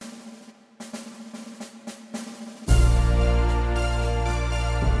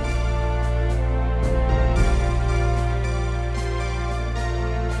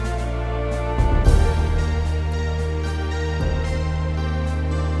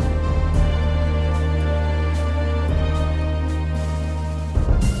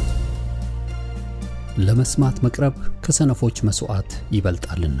ለመስማት መቅረብ ከሰነፎች መስዋዕት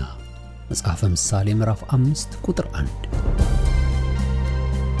ይበልጣልና። መጽሐፈ ምሳሌ ምዕራፍ 5 ቁጥር 1።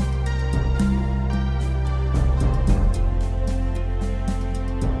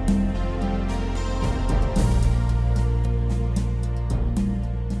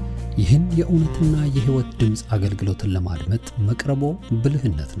 ይህን የእውነትና የሕይወት ድምጽ አገልግሎትን ለማድመጥ መቅረቦ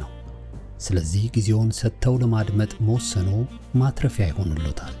ብልህነት ነው። ስለዚህ ጊዜውን ሰጥተው ለማድመጥ መወሰኖ ማትረፊያ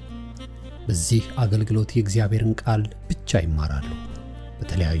ይሆንልዎታል። በዚህ አገልግሎት የእግዚአብሔርን ቃል ብቻ ይማራሉ።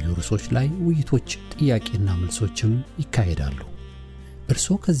 በተለያዩ ርዕሶች ላይ ውይይቶች፣ ጥያቄና መልሶችም ይካሄዳሉ።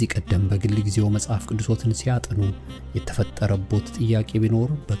 እርስዎ ከዚህ ቀደም በግል ጊዜው መጽሐፍ ቅዱሶትን ሲያጠኑ የተፈጠረቦት ጥያቄ ቢኖር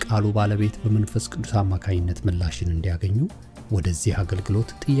በቃሉ ባለቤት በመንፈስ ቅዱስ አማካኝነት ምላሽን እንዲያገኙ ወደዚህ አገልግሎት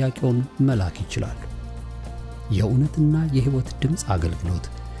ጥያቄውን መላክ ይችላሉ። የእውነትና የሕይወት ድምጽ አገልግሎት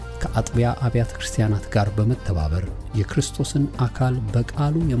ከአጥቢያ አብያተ ክርስቲያናት ጋር በመተባበር የክርስቶስን አካል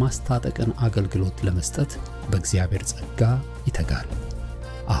በቃሉ የማስታጠቅን አገልግሎት ለመስጠት በእግዚአብሔር ጸጋ ይተጋል።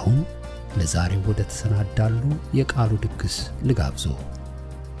 አሁን ለዛሬው ወደ ተሰናዳሉ የቃሉ ድግስ ልጋብዞ።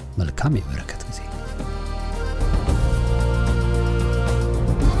 መልካም የበረከት ጊዜ።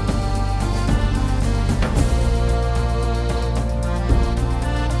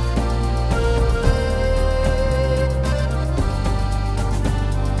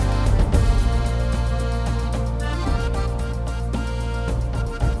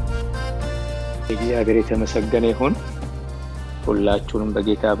 እግዚአብሔር የተመሰገነ ይሁን። ሁላችሁንም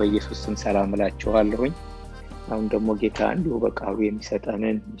በጌታ በኢየሱስ ስም ሰላም እላችኋለሁኝ። አሁን ደግሞ ጌታ እንዲሁ በቃሉ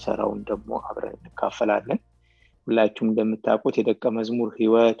የሚሰጠንን ሰራውን ደግሞ አብረን እንካፈላለን። ሁላችሁም እንደምታውቁት የደቀ መዝሙር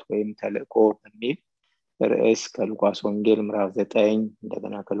ሕይወት ወይም ተልእኮ በሚል ርዕስ ከሉቃስ ወንጌል ምዕራፍ 9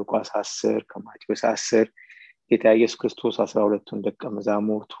 እንደገና ከሉቃስ 10 ከማቴዎስ 10 ጌታ ኢየሱስ ክርስቶስ 12ቱን ደቀ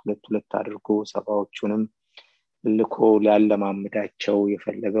መዛሙርት ሁለት አድርጎ ሰባዎቹንም ልኮ ሊያለማምዳቸው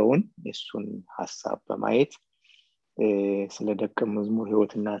የፈለገውን የሱን ሐሳብ በማየት ስለ ደቀ መዝሙር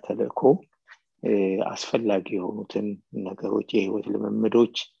ሕይወትና ተልእኮ አስፈላጊ የሆኑትን ነገሮች የሕይወት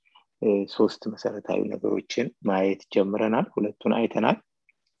ልምምዶች 3 መሰረታዊ ነገሮችን ማየት ጀምረናል። ሁለቱን አይተናል።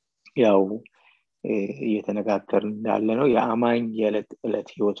 ያው እየተነጋገርን ያለነው የአማኝ የዕለት ዕለት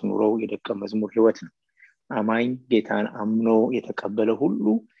ሕይወት ኑሮው የደቀ መዝሙር ሕይወት ነው። አማኝ ጌታን አምኖ የተቀበለ ሁሉ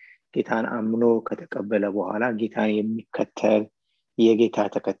ጌታን አምኖ ከተቀበለ በኋላ ጌታን የሚከተል የጌታ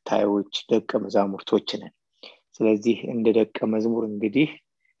ተከታዮች ደቀ መዛሙርቶች ነን። ስለዚህ እንደ ደቀ መዝሙር እንግዲህ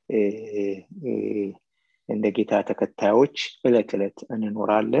እንደ ጌታ ተከታዮች ዕለት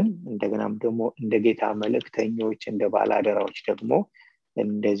እንኖራለን። እንደገናም ደግሞ እንደ ጌታ መልእክተኞች እንደ ባላደራዎች ደግሞ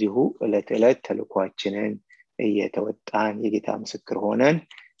እንደዚሁ ዕለት ተልኳችንን እየተወጣን የጌታ ምስክር ሆነን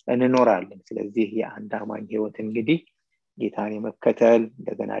እንኖራለን። ስለዚህ የአንድ አማኝ ሕይወት እንግዲህ ጌታን የመከተል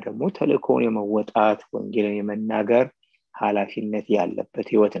እንደገና ደግሞ ተልእኮውን የመወጣት ወንጌልን የመናገር ኃላፊነት ያለበት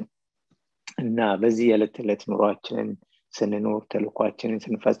ሕይወት ነው እና በዚህ የዕለት ኑሯችንን ስንኖር ተልእኳችንን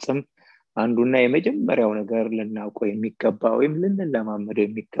ስንፈጽም አንዱና የመጀመሪያው ነገር ልናውቀው የሚገባ ወይም ልንለማመደው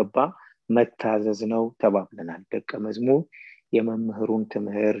የሚገባ መታዘዝ ነው ተባብለናል። ደቀ መዝሙር የመምህሩን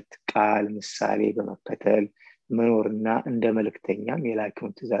ትምህርት ቃል ምሳሌ በመከተል መኖርና እንደ መልእክተኛም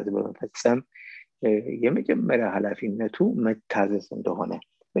የላኪውን ትእዛዝ በመፈጸም የመጀመሪያ ኃላፊነቱ መታዘዝ እንደሆነ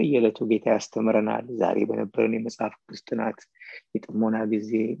በየዕለቱ ጌታ ያስተምረናል። ዛሬ በነበረን የመጽሐፍ ቅዱስ ጥናት የጥሞና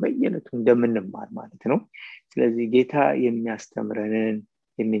ጊዜ በየዕለቱ እንደምንማር ማለት ነው። ስለዚህ ጌታ የሚያስተምረንን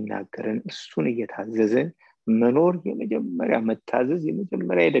የሚናገረን እሱን እየታዘዝን መኖር የመጀመሪያ መታዘዝ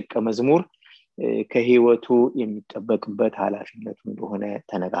የመጀመሪያ የደቀ መዝሙር ከሕይወቱ የሚጠበቅበት ኃላፊነቱ እንደሆነ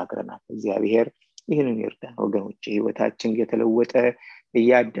ተነጋግረናል። እግዚአብሔር ይህንን ይርዳን ወገኖች። ሕይወታችን የተለወጠ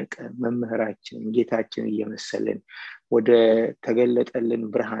እያደቀ መምህራችን ጌታችን እየመሰለን ወደ ተገለጠልን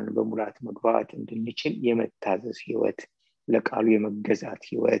ብርሃን በሙላት መግባት እንድንችል የመታዘዝ ሕይወት ለቃሉ የመገዛት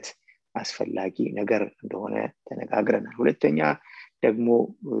ሕይወት አስፈላጊ ነገር እንደሆነ ተነጋግረናል። ሁለተኛ ደግሞ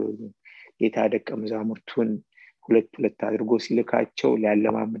ጌታ ደቀ መዛሙርቱን ሁለት አድርጎ ሲልካቸው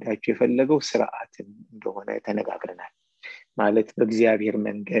ሊያለማምዳቸው የፈለገው ስርዓትን እንደሆነ ተነጋግረናል። ማለት በእግዚአብሔር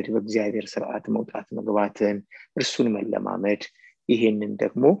መንገድ በእግዚአብሔር ስርዓት መውጣት መግባትን እርሱን መለማመድ ይሄንን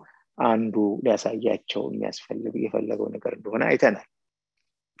ደግሞ አንዱ ሊያሳያቸው የፈለገው ነገር እንደሆነ አይተናል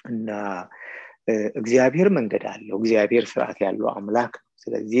እና እግዚአብሔር መንገድ አለው። እግዚአብሔር ስርዓት ያለው አምላክ ነው።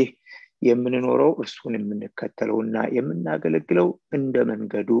 ስለዚህ የምንኖረው እርሱን የምንከተለውና የምናገለግለው እንደ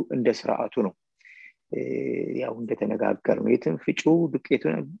መንገዱ እንደ ስርዓቱ ነው። ያው እንደተነጋገርነው የትንፍጩ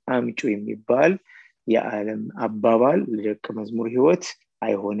ዱቄቱን አምጩ የሚባል የዓለም አባባል ለደቀ መዝሙር ሕይወት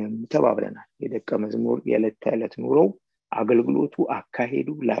አይሆንም ተባብለናል። የደቀ መዝሙር የዕለት ኑሮው አገልግሎቱ አካሄዱ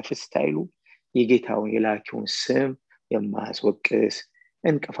ላይፍ ስታይሉ የጌታውን የላኪውን ስም የማያስወቅስ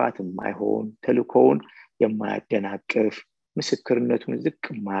እንቅፋት የማይሆን ተልእኮውን የማያደናቅፍ ምስክርነቱን ዝቅ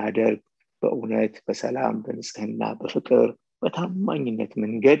የማያደርግ በእውነት በሰላም በንጽህና በፍቅር በታማኝነት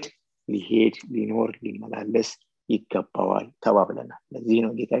መንገድ ሊሄድ ሊኖር ሊመላለስ ይገባዋል ተባብለናል። ለዚህ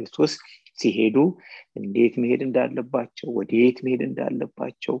ነው ጌታ ኢየሱስ ሲሄዱ እንዴት መሄድ እንዳለባቸው ወዴት መሄድ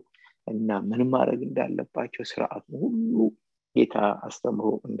እንዳለባቸው እና ምን ማድረግ እንዳለባቸው ስርዓቱ ሁሉ ጌታ አስተምሮ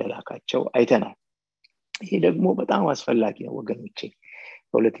እንደላካቸው አይተናል። ይሄ ደግሞ በጣም አስፈላጊ ነው ወገኖቼ።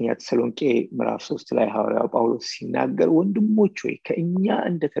 በሁለተኛ ተሰሎንቄ ምዕራፍ 3 ላይ ሐዋርያው ጳውሎስ ሲናገር ወንድሞች ሆይ ከእኛ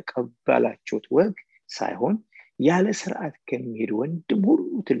እንደተቀበላችሁት ወግ ሳይሆን ያለ ስርዓት ከሚሄድ ወንድም ሁሉ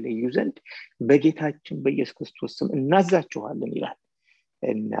ትለዩ ዘንድ በጌታችን በኢየሱስ ክርስቶስ ስም እናዛችኋለን ይላል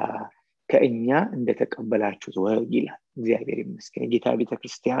እና ከእኛ እንደተቀበላችሁት ወግ ይላል። እግዚአብሔር ይመስገን። ጌታ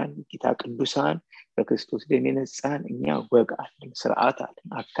ቤተክርስቲያን ጌታ ቅዱሳን በክርስቶስ ደም የነጻን እኛ ወግ አለን፣ ስርዓት አለን፣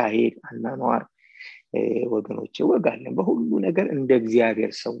 አካሄድ አናኗር ወገኖቼ ወግ አለን። በሁሉ ነገር እንደ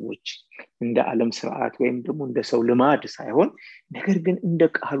እግዚአብሔር ሰዎች እንደ ዓለም ስርዓት ወይም ደግሞ እንደ ሰው ልማድ ሳይሆን ነገር ግን እንደ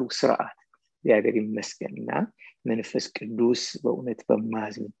ቃሉ ስርዓት እግዚአብሔር ይመስገንና መንፈስ ቅዱስ በእውነት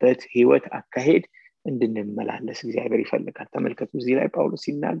በማዝንበት ህይወት አካሄድ እንድንመላለስ እግዚአብሔር ይፈልጋል። ተመልከቱ እዚህ ላይ ጳውሎስ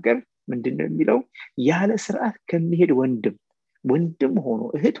ሲናገር ምንድነው የሚለው? ያለ ስርዓት ከሚሄድ ወንድም ሆኖ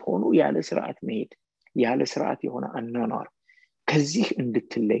እህት ሆኖ ያለ ስርዓት መሄድ፣ ያለ ስርዓት የሆነ አኗኗር ከዚህ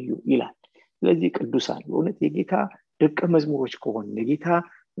እንድትለዩ ይላል። ስለዚህ ቅዱሳን በእውነት የጌታ ደቀ መዝሙሮች ከሆን የጌታ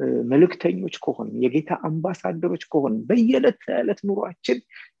መልእክተኞች ከሆን የጌታ አምባሳደሮች ከሆን በየዕለት ተዕለት ኑሯችን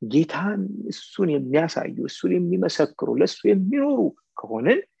ጌታን እሱን የሚያሳዩ እሱን የሚመሰክሩ ለሱ የሚኖሩ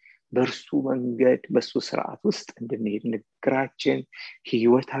ከሆንን በእርሱ መንገድ በሱ ስርዓት ውስጥ እንድንሄድ ንግግራችን፣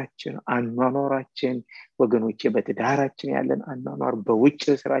 ህይወታችን፣ አኗኗራችን ወገኖቼ በትዳራችን ያለን አኗኗር፣ በውጭ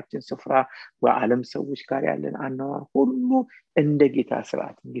ስራችን ስፍራ በዓለም ሰዎች ጋር ያለን አኗኗር ሁሉ እንደ ጌታ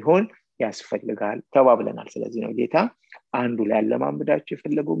ስርዓት እንዲሆን ያስፈልጋል ተባብለናል። ስለዚህ ነው ጌታ አንዱ ላይ ያለማምዳቸው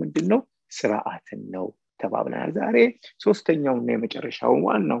የፈለገው ምንድነው? ስርዓትን ነው ተባብለናል። ዛሬ ሶስተኛውና የመጨረሻው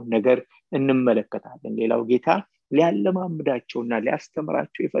ዋናው ነገር እንመለከታለን። ሌላው ጌታ ሊያለማምዳቸውና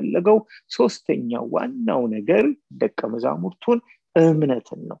ሊያስተምራቸው የፈለገው ሶስተኛው ዋናው ነገር ደቀ መዛሙርቱን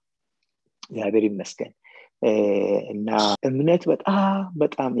እምነትን ነው። እግዚአብሔር ይመስገን እና እምነት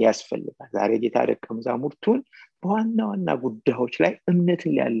በጣም ያስፈልጋል። ዛሬ ጌታ ደቀ መዛሙርቱን በዋና ዋና ጉዳዮች ላይ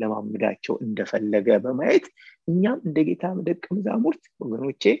እምነትን ሊያለማምዳቸው እንደፈለገ በማየት እኛም እንደ ጌታ ደቀ መዛሙርት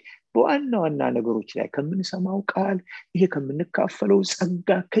ወገኖቼ በዋና ዋና ነገሮች ላይ ከምንሰማው ቃል ይሄ ከምንካፈለው ጸጋ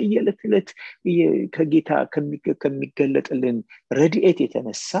ከየዕለት ዕለት ከጌታ ከሚገለጥልን ረድኤት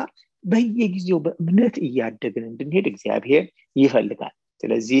የተነሳ በየጊዜው በእምነት እያደግን እንድንሄድ እግዚአብሔር ይፈልጋል።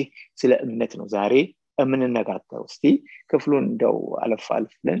 ስለዚህ ስለ እምነት ነው ዛሬ የምንነጋገረው። እስቲ ክፍሉን እንደው አለፍ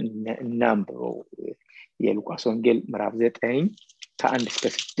ብለን እናንብበው። የሉቃስ ወንጌል ምዕራፍ 9 ከ1 እስከ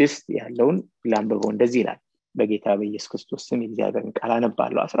 6 ያለውን ላንብበው። እንደዚህ ይላል። በጌታ በኢየሱስ ክርስቶስ ስም የእግዚአብሔርን ቃል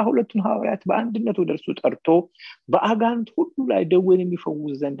አነባለሁ። 12ቱን ሐዋርያት በአንድነት ወደ እርሱ ጠርቶ በአጋንንት ሁሉ ላይ ደዌን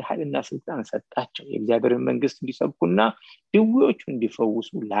የሚፈውሱ ዘንድ ኃይልና ስልጣን ሰጣቸው። የእግዚአብሔርን መንግስት እንዲሰብኩና ድዌዎቹን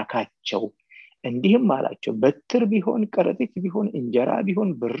እንዲፈውሱ ላካቸው። እንዲህም አላቸው፣ በትር ቢሆን ከረጢት ቢሆን እንጀራ ቢሆን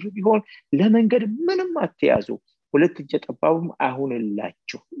ብር ቢሆን ለመንገድ ምንም አትያዙ፣ 2 እጀ ጠባብም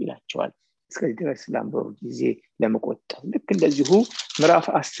አይሁንላችሁ ይላቸዋል። እስከዚህ ድረስ ላንብበው ጊዜ ለመቆጠብ። ልክ እንደዚሁ ምዕራፍ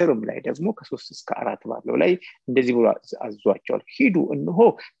 10 ላይ ደግሞ ከ3 እስከ 4 ባለው ላይ እንደዚህ ብሎ አዟቸዋል። ሂዱ፣ እነሆ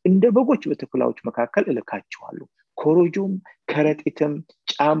እንደ በጎች በተኩላዎች መካከል እልካችኋለሁ፣ ኮረጆም ከረጢትም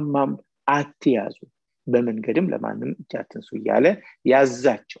ጫማም አትያዙ፣ በመንገድም ለማንም እጅ አትንሱ እያለ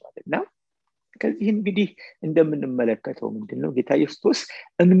ያዛቸዋልና ከዚህ እንግዲህ እንደምንመለከተው ምንድነው ጌታ ኢየሱስ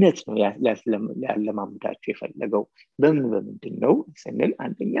እምነት ነው ያለማምዳቸው የፈለገው። በምንድነው ስንል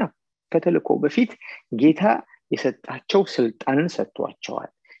አንደኛ ከተልኮ በፊት ጌታ የሰጣቸው ስልጣንን ሰጥቷቸዋል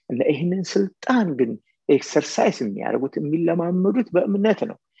እና ይህንን ስልጣን ግን ኤክሰርሳይዝ የሚያደርጉት የሚለማመዱት በእምነት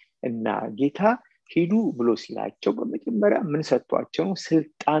ነው እና ጌታ ሂዱ ብሎ ሲላቸው በመጀመሪያ ምን ሰጥቷቸው ነው?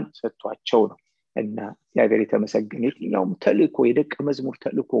 ስልጣን ሰጥቷቸው ነው። እና እግዚአብሔር የተመሰገነ። የትኛውም ተልእኮ የደቀ መዝሙር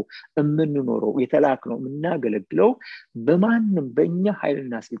ተልእኮ የምንኖረው የተላክነው የምናገለግለው በማንም በእኛ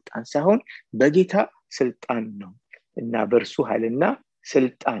ኃይልና ስልጣን ሳይሆን በጌታ ስልጣን ነው እና በእርሱ ኃይልና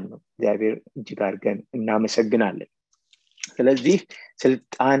ስልጣን ነው። እግዚአብሔር እጅግ አድርገን እናመሰግናለን። ስለዚህ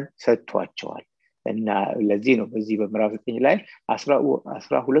ስልጣን ሰጥቷቸዋል እና ለዚህ ነው በዚህ በምዕራፍ 9 ላይ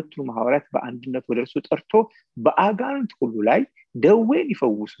 12ቱም ሐዋርያት በአንድነት ወደ እርሱ ጠርቶ በአጋንንት ሁሉ ላይ ደዌን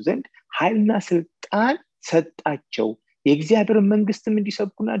ይፈውሱ ዘንድ ኃይልና ስልጣን ሰጣቸው፣ የእግዚአብሔር መንግስትም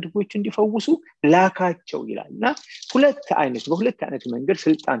እንዲሰብኩና ድሆች እንዲፈውሱ ላካቸው ይላልና በሁለት አይነት መንገድ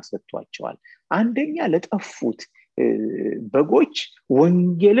ስልጣን ሰጥቷቸዋል። አንደኛ ለጠፉት በጎች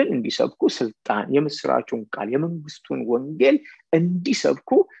ወንጌልን እንዲሰብኩ ስልጣን፣ የምስራቹን ቃል የመንግስቱን ወንጌል እንዲሰብኩ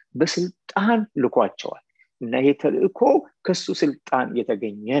በስልጣን ልኳቸዋል እና ይሄ ተልእኮ ከሱ ስልጣን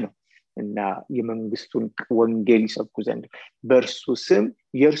የተገኘ ነው። እና የመንግስቱን ወንጌል ይሰብኩ ዘንድ በእርሱ ስም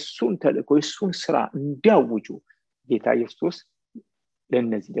የእርሱን ተልእኮ የእሱን ስራ እንዲያውጁ ጌታ ኢየሱስ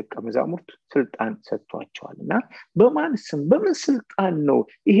ለእነዚህ ደቀ መዛሙርት ስልጣን ሰጥቷቸዋልና በማን ስም በምን ስልጣን ነው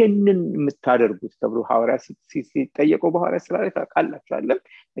ይሄንን የምታደርጉት ተብሎ ሐዋርያት ሲጠየቁ በሐዋርያት ሥራ ላይ ታውቃላችሁ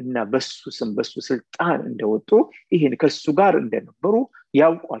እና በሱ ስም በሱ ስልጣን እንደወጡ ይሄን ከሱ ጋር እንደነበሩ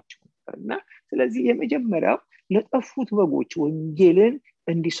ያውቋቸው ነበርና ስለዚህ የመጀመሪያው ለጠፉት በጎች ወንጌልን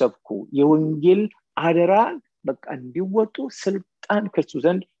እንዲሰብኩ የወንጌል አደራን በቃ እንዲወጡ ስልጣን ከሱ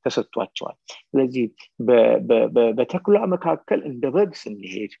ዘንድ ተሰጥቷቸዋል ስለዚህ በተኩላ መካከል እንደ በግ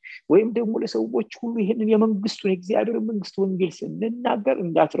ስንሄድ ወይም ደግሞ ለሰዎች ሁሉ ይሄንን የመንግስቱን የእግዚአብሔር መንግስት ወንጌል ስንናገር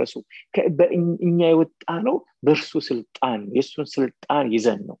እንዳትረሱ እኛ የወጣ ነው በእርሱ ስልጣን የሱን ስልጣን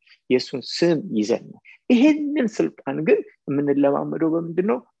ይዘን ነው የሱን ስም ይዘን ነው ይሄንን ስልጣን ግን የምንለማመደው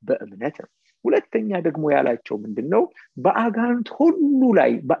በምንድነው በእምነት ነው ሁለተኛ ደግሞ ያላቸው ምንድነው በአጋንንት ሁሉ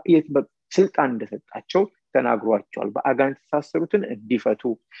ላይ ስልጣን እንደሰጣቸው ተናግሯቸዋል በአጋንንት ታሰሩትን እንዲፈቱ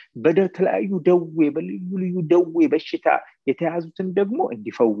በተለያዩ ደዌ በልዩ ልዩ ደዌ በሽታ የተያዙትን ደግሞ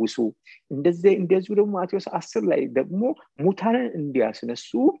እንዲፈውሱ እንደዚሁ ደግሞ ማቴዎስ 10 ላይ ደግሞ ሙታንን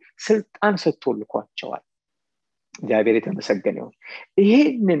እንዲያስነሱ ስልጣን ሰጥቶልኳቸዋል እግዚአብሔር የተመሰገነ ይሁን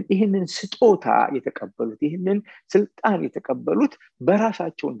ይሄንን ስጦታ የተቀበሉት ይሄንን ስልጣን የተቀበሉት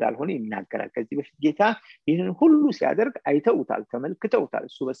በራሳቸው እንዳልሆነ ይናገራል ከዚህ በፊት ጌታ ይሄንን ሁሉ ሲያደርግ አይተውታል ተመልክተውታል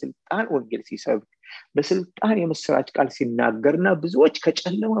እሱ በስልጣን ወንጌል ሲሰብክ በስልጣን የምስራች ቃል ሲናገርና ብዙዎች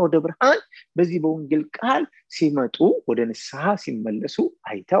ከጨለማ ወደ ብርሃን በዚህ በወንጌል ቃል ሲመጡ ወደ ንስሐ ሲመለሱ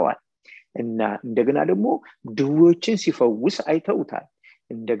አይተዋል እና እንደገና ደግሞ ድውዮችን ሲፈውስ አይተውታል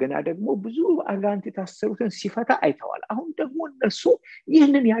እንደገና ደግሞ ብዙ አጋንንት የታሰሩትን ሲፈታ አይተዋል አሁን ደግሞ እነሱ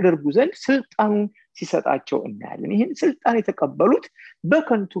ይህንን ያደርጉ ዘንድ ስልጣኑን ሲሰጣቸው እናያለን ይህን ስልጣን የተቀበሉት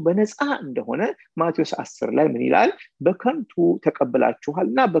በከንቱ በነፃ እንደሆነ ማቴዎስ 10 ላይ ምን ይላል በከንቱ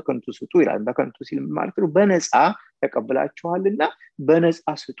ተቀበላችኋልና በከንቱ ስጡ ይላል በከንቱ ሲል ማለት ነው በነፃ ተቀበላችኋልና በነፃ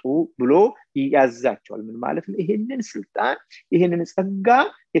ስጡ ብሎ ያዛቸዋል ምን ማለት ነው ይሄንን ስልጣን ይሄንን ጸጋ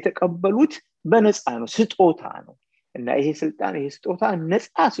የተቀበሉት በነፃ ነው ስጦታ ነው እና ይሄ ስልጣን ይሄ ስጦታ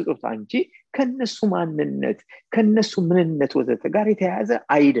ነፃ ስጦታ እንጂ ከነሱ ማንነት ከነሱ ምንነት ወዘተ ጋር የተያያዘ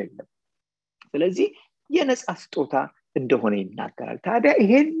አይደለም ስለዚህ የነፃ ስጦታ እንደሆነ ይናገራል ታዲያ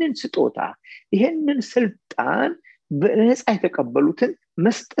ይሄንን ስጦታ ይሄንን ስልጣን በነፃ የተቀበሉትን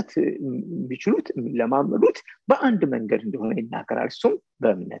መስጠት ቢችሉት ለማመዱት በአንድ መንገድ እንደሆነ ይናገራል እሱም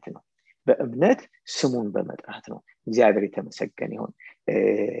በእምነት ነው በእምነት ስሙን በመጥራት ነው እግዚአብሔር የተመሰገነ ይሁን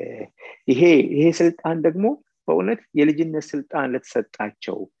ይሄ ስልጣን ደግሞ በእውነት የልጅነት ስልጣን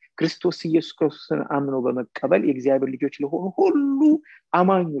ለተሰጣቸው ክርስቶስ ኢየሱስ ክርስቶስን አምነው በመቀበል የእግዚአብሔር ልጆች ለሆኑ ሁሉ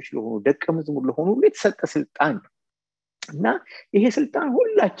አማኞች ለሆኑ ደቀ መዝሙር ለሆኑ ሁሉ የተሰጠ ስልጣን ነው እና ይሄ ስልጣን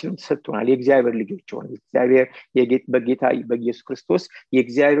ሁላችንም ተሰጥቶናል የእግዚአብሔር ልጆች ሆነ እግዚአብሔር በጌታ በኢየሱስ ክርስቶስ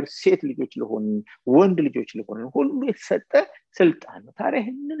የእግዚአብሔር ሴት ልጆች ለሆኑ ወንድ ልጆች ለሆኑ ሁሉ የተሰጠ ስልጣን ነው ታዲያ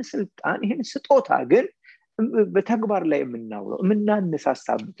ይሄንን ስልጣን ይሄን ስጦታ ግን በተግባር ላይ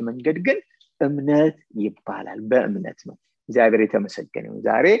የምናነሳሳበት መንገድ ግን እምነት ይባላል በእምነት ነው እግዚአብሔር የተመሰገነ ይሁን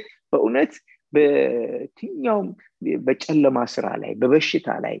ዛሬ በእውነት በትኛውም በጨለማ ስራ ላይ በበሽታ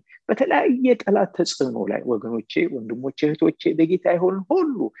ላይ በተለያየ ጠላት ተጽዕኖ ላይ ወገኖቼ ወንድሞቼ እህቶቼ በጌታ ይሆን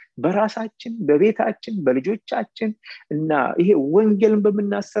ሁሉ በራሳችን በቤታችን በልጆቻችን እና ይሄ ወንጌልን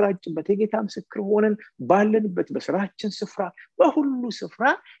በመናሰራጭበት የጌታ ምስክር ሆነን ባለንበት በስራችን ስፍራ በሁሉ ስፍራ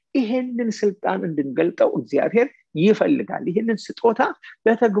ይሄንን ስልጣን እንድንገልጠው እግዚአብሔር ይፈልጋል ይሄንን ስጦታ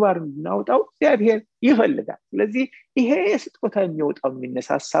በተግባር እንድናወጣው እግዚአብሔር ይፈልጋል ስለዚህ ይሄ ስጦታ የሚወጣው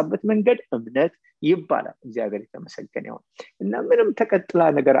የሚነሳሳበት መንገድ እምነት ይባላል እግዚአብሔር የተመሰገነ ይሁን እና ምንም ተቀጥላ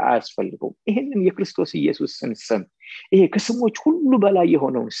ነገር አያስፈልገውም ይሄንን የክርስቶስ ኢየሱስን ስም ይሄ ከስሞች ሁሉ በላይ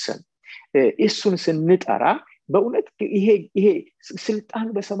የሆነውን ስም እሱን ስንጠራ በእውነት ይሄ ስልጣን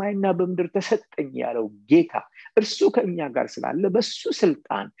በሰማይና በምድር ተሰጠኝ ያለው ጌታ እርሱ ከኛ ጋር ስላለ በሱ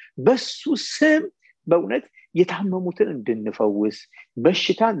ስልጣን በሱ ስም በእውነት የታመሙትን እንድንፈውስ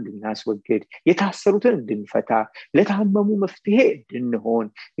በሽታን እንድናስወግድ የታሰሩትን እንድንፈታ ለታመሙ መፍትሄ እንድንሆን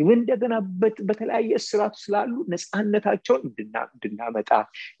እንደገና በተለያየ እስራት ስላሉ ነፃነታቸውን እንድናመጣ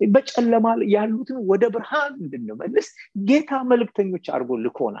በጨለማ ያሉትን ወደ ብርሃን እንድንመልስ ጌታ መልእክተኞች አድርጎ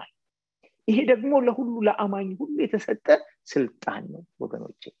ልኮናል ይሄ ደግሞ ለሁሉ ለአማኝ ሁሉ የተሰጠ ስልጣን ነው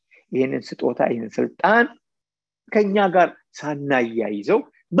ወገኖቼ ይሄንን ስጦታ ይሄንን ስልጣን ከኛ ጋር ሳናያይዘው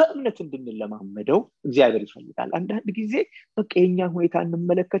በእምነት እንድንለማመደው እግዚአብሔር ይፈልጋል አንዳንድ ጊዜ በቃ የኛን ሁኔታ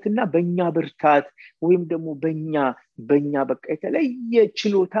እንመለከትና በእኛ ብርታት ወይም ደግሞ በእኛ በቃ የተለየ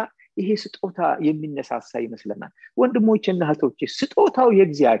ችሎታ ይሄ ስጦታ የሚነሳሳ ይመስለናል ወንድሞቼና እህቶቼ ስጦታው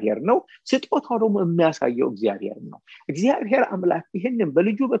የእግዚአብሔር ነው ስጦታው ደግሞ የሚያሳየው እግዚአብሔር ነው እግዚአብሔር አምላክ ይሄንን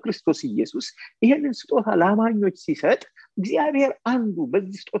በልጁ በክርስቶስ ኢየሱስ ይሄንን ስጦታ ለአማኞች ሲሰጥ እግዚአብሔር አንዱ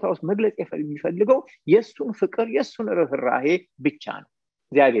በዚህ ስጦታ ውስጥ መግለጽ የሚፈልገው የሱን ፍቅር የሱን ርህራሄ ብቻ ነው።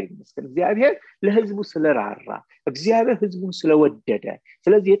 እግዚአብሔር ይመስገን። እግዚአብሔር ለህዝቡ ስለራራ፣ እግዚአብሔር ህዝቡን ስለወደደ፣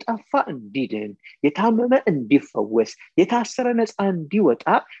 ስለዚህ የጠፋ እንዲድን፣ የታመመ እንዲፈወስ፣ የታሰረ ነፃ እንዲወጣ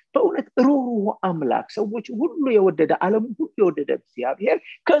በእውነት ሩህሩህ አምላክ ሰዎች ሁሉ የወደደ ዓለም ሁሉ የወደደ እግዚአብሔር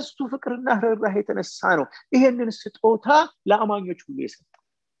ከሱ ፍቅርና ርህራሄ የተነሳ ነው ይሄንን ስጦታ ለአማኞች ሁሉ የሰጠው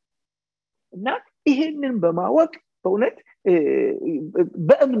እና ይሄንን በማወቅ በእውነት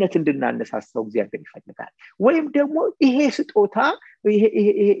በእምነት እንድናነሳሳው እግዚአብሔር ይፈልጋል። ወይም ደግሞ ይሄ ስጦታ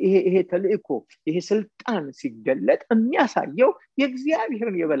ይሄ ተልእኮ ይሄ ስልጣን ሲገለጥ የሚያሳየው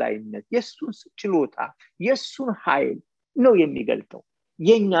የእግዚአብሔርን የበላይነት፣ የሱን ችሎታ፣ የሱን ኃይል ነው የሚገልጠው፣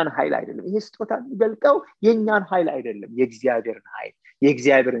 የኛን ኃይል አይደለም። ይሄ ስጦታ የሚገልጠው የኛን ኃይል አይደለም፣ የእግዚአብሔርን ኃይል፣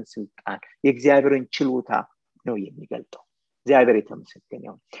 የእግዚአብሔርን ስልጣን፣ የእግዚአብሔርን ችሎታ ነው የሚገልጠው። እግዚአብሔር የተመሰገነ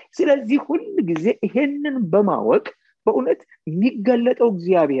ይሁን። ስለዚህ ሁሉ ጊዜ ይሄንን በማወቅ በእውነት የሚገለጠው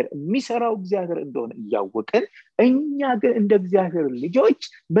እግዚአብሔር የሚሰራው እግዚአብሔር እንደሆነ እያወቅን እኛ ግን እንደ እግዚአብሔር ልጆች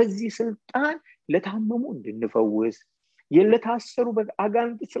በዚህ ስልጣን ለታመሙ እንድንፈውስ፣ ለታሰሩ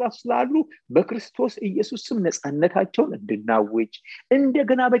በአጋንንት ስራ ስላሉ በክርስቶስ ኢየሱስ ስም ነፃነታቸውን እንድናውጅ፣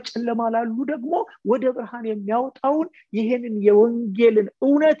 እንደገና በጨለማ ላሉ ደግሞ ወደ ብርሃን የሚያወጣውን ይሄንን የወንጌልን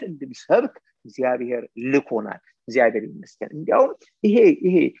እውነት እንድንሰብክ እግዚአብሔር ልኮናል። እግዚአብሔር ይመስገን። እንዲያውም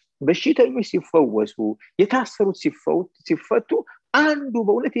ይሄ በሽተኞች ሲፈወሱ፣ የታሰሩት ሲፈቱ አንዱ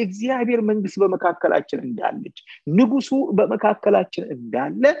በእውነት የእግዚአብሔር መንግስት በመካከላችን እንዳለች፣ ንጉሱ በመካከላችን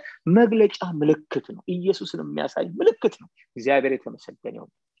እንዳለ መግለጫ ምልክት ነው። ኢየሱስን የሚያሳይ ምልክት ነው። እግዚአብሔር የተመሰገነ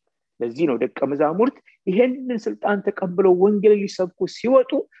ይሁን። ለዚህ ነው ደቀ መዛሙርት ይሄንን ስልጣን ተቀብለው ወንጌል ሊሰብኩ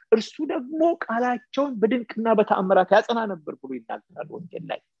ሲወጡ እርሱ ደግሞ ቃላቸውን በድንቅና በተአምራት ያጸና ነበር ብሎ ይናገራል ወንጌል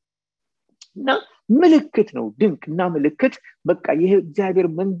ላይ። እና ምልክት ነው፣ ድንቅና ምልክት በቃ ይሄ እግዚአብሔር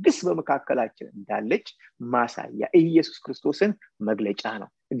መንግስት በመካከላችን እንዳለች ማሳያ ኢየሱስ ክርስቶስን መግለጫ ነው።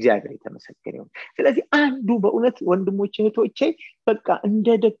 እግዚአብሔር የተመሰገነ ይሁን። ስለዚህ አንዱ በእውነት ወንድሞቼ እህቶቼ በቃ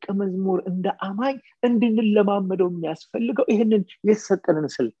እንደ ደቀ መዝሙር እንደ አማኝ እንድንለማመደው የሚያስፈልገው ይሄንን የተሰጠንን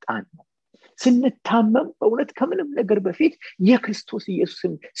ስልጣን ነው። ስንታመም በእውነት ከምንም ነገር በፊት የክርስቶስ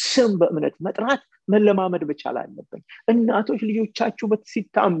ኢየሱስን ስም በእምነት መጥራት መለማመድ መቻል አለብን። እናቶች ልጆቻችሁ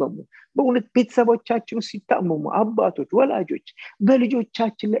ሲታመሙ፣ በእውነት ቤተሰቦቻችን ሲታመሙ፣ አባቶች ወላጆች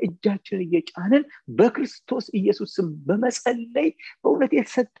በልጆቻችን ላይ እጃችንን እየጫንን በክርስቶስ ኢየሱስ ስም በመጸለይ በእውነት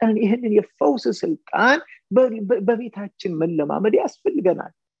የተሰጠንን ይህንን የፈውስ ስልጣን በቤታችን መለማመድ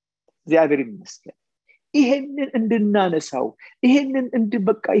ያስፈልገናል። እግዚአብሔር ይመስገን። ይሄንን እንድናነሳው ይሄንን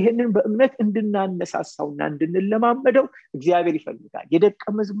በእምነት እንድናነሳሳውና እንድንለማመደው እግዚአብሔር ይፈልጋል። የደቀ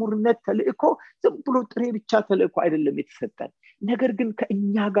መዝሙርነት ተልእኮ ዝም ብሎ ጥሬ ብቻ ተልእኮ አይደለም የተሰጠን። ነገር ግን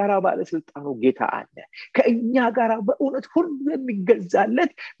ከእኛ ጋር ባለስልጣኑ ጌታ አለ። ከእኛ ጋር በእውነት ሁሉ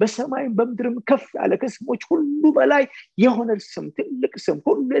የሚገዛለት በሰማይም በምድርም ከፍ ያለ ከስሞች ሁሉ በላይ የሆነ ስም፣ ትልቅ ስም፣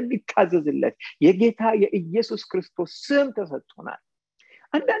 ሁሉ የሚታዘዝለት የጌታ የኢየሱስ ክርስቶስ ስም ተሰጥቶናል።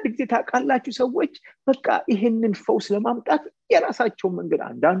 አንዳንድ ጊዜ ታውቃላችሁ ሰዎች በቃ ይሄንን ፈውስ ለማምጣት የራሳቸው መንገድ፣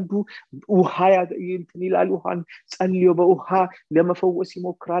 አንዳንዱ ውሃ እንትን ይላል፣ ውሃን ጸልዮ በውሃ ለመፈወስ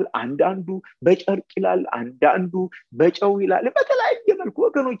ይሞክራል፣ አንዳንዱ በጨርቅ ይላል፣ አንዳንዱ በጨው ይላል። በተለያየ መልኩ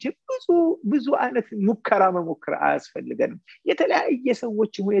ወገኖች ብዙ አይነት ሙከራ መሞከር አያስፈልገንም። የተለያየ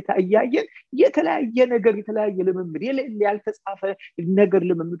ሰዎች ሁኔታ እያየን የተለያየ ነገር የተለያየ ልምምድ ያልተጻፈ ነገር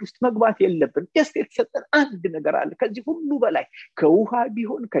ልምምድ ውስጥ መግባት የለብን። ደስ የተሰጠን አንድ ነገር አለ። ከዚህ ሁሉ በላይ ከውሃ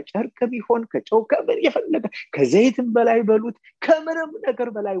ቢሆን ከጨርቅ ቢሆን ከጨው የፈለገ ከዘይትም በላይ በሉት ከምንም ነገር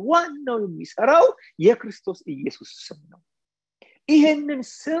በላይ ዋናው የሚሰራው የክርስቶስ ኢየሱስ ስም ነው። ይሄንን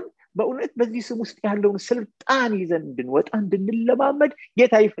ስም በእውነት በዚህ ስም ውስጥ ያለውን ስልጣን ይዘን እንድንወጣ እንድንለማመድ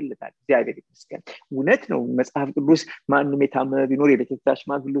ጌታ ይፈልጋል። እግዚአብሔር ይመስገን። እውነት ነው መጽሐፍ ቅዱስ ማንም የታመመ ቢኖር የቤተ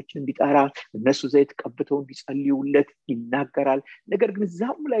ሽማግሌዎችን እንዲጠራ እነሱ ዘይት ቀብተው እንዲጸልዩለት ይናገራል። ነገር ግን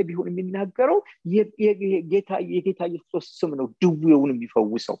እዛም ላይ ቢሆን የሚናገረው የጌታ ኢየሱስ ስም ነው ድውየውን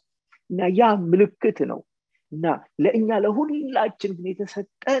የሚፈውሰው እና ያ ምልክት ነው። እና ለእኛ ለሁላችን ግን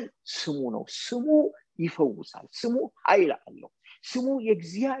የተሰጠን ስሙ ነው። ስሙ ይፈውሳል። ስሙ ኃይል አለው። ስሙ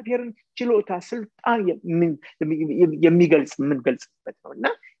የእግዚአብሔርን ችሎታ ስልጣን የምንገልጽበት ነው። እና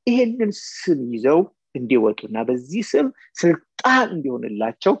ይሄንን ስም ይዘው እንዲወጡና በዚህ ስም ስልጣን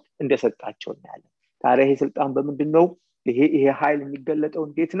እንዲሆንላቸው እንደሰጣቸው እናያለን። ታዲያ ይሄ ስልጣን በምንድን ነው? ይሄ ኃይል የሚገለጠው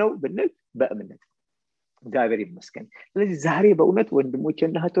እንዴት ነው ብንል በእምነት። እግዚአብሔር ይመስገን። ስለዚህ ዛሬ በእውነት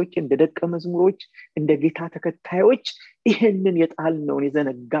ወንድሞቼና እህቶቼ እንደ ደቀ መዝሙሮች እንደ ጌታ ተከታዮች ይሄንን የጣልነውን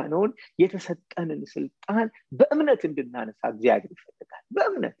የዘነጋነውን የተሰጠንን ስልጣን በእምነት እንድናነሳ እግዚአብሔር ይፈልጋል።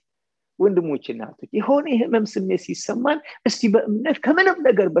 በእምነት ወንድሞቼና እህቶቼ የሆነ የህመም ስሜት ሲሰማን እስቲ በእምነት ከምንም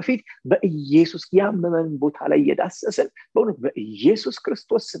ነገር በፊት በኢየሱስ ያመመን ቦታ ላይ እየዳሰስን በእውነት በኢየሱስ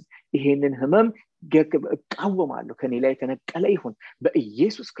ክርስቶስ ስም ይሄንን ህመም እቃወማለሁ ከኔ ላይ የተነቀለ ይሁን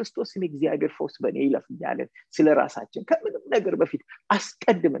በኢየሱስ ክርስቶስ ስም እግዚአብሔር ፈውስ በእኔ ይለፍ እያለን ስለራሳችን ከምንም ነገር በፊት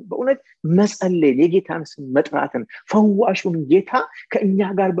አስቀድመን በእውነት መጸለይ የጌታን ስም መጥራትን ፈዋሹን ጌታ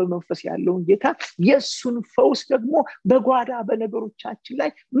ከእኛ ጋር በመንፈስ ያለውን ጌታ የሱን ፈውስ ደግሞ በጓዳ በነገሮቻችን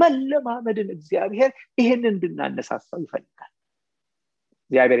ላይ መለማመድን እግዚአብሔር ይሄንን እንድናነሳሳው ይፈልጋል።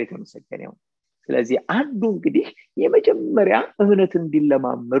 እግዚአብሔር የተመሰገነ ይሁን። ስለዚህ አንዱ እንግዲህ የመጀመሪያ እምነት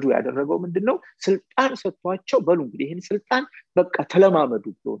እንዲለማመዱ ያደረገው ምንድነው? ስልጣን ሰጥቷቸው በሉ እንግዲህ ይሄን ስልጣን በቃ ተለማመዱ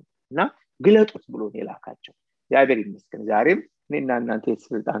ብሎና ግለጡት ብሎ የላካቸው። እግዚአብሔር ይመስገን ዛሬም እኔና እናንተ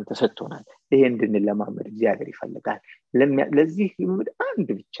ስልጣን ተሰጥቶናል። ይሄ እንድንለማመድ እግዚአብሔር ይፈልጋል። ለዚህ ልምድ አንድ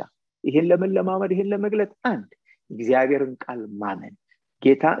ብቻ ይሄን ለመለማመድ ይሄን ለመግለጥ አንድ እግዚአብሔርን ቃል ማመን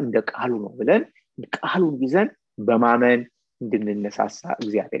ጌታ እንደ ቃሉ ነው ብለን ቃሉን ይዘን በማመን እንድንነሳሳ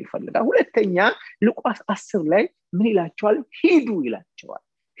እግዚአብሔር ይፈልጋል። ሁለተኛ ሉቃስ 10 ላይ ምን ይላቸዋል? ሂዱ ይላቸዋል።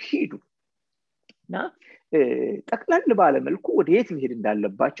 ሂዱና ጠቅላላ ባለ መልኩ ወደ የት መሄድ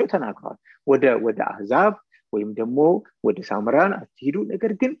እንዳለባቸው ተናግሯል። ወደ አሕዛብ ወይም ደግሞ ወደ ሳምራን አትሂዱ፣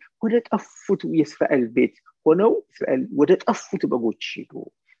 ነገር ግን ወደ ጠፉት የእስራኤል ቤት ሆነው እስራኤል ወደ ጠፉት በጎች ሂዱ።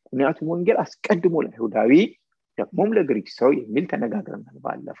 ምክንያቱም ወንጌል አስቀድሞ ለይሁዳዊ ደግሞም ለግሪክ ሰው የሚል ተነጋግረናል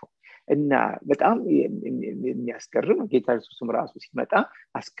ባለፈው እና በጣም የሚያስገርም ጌታ ኢየሱስም ራሱ ሲመጣ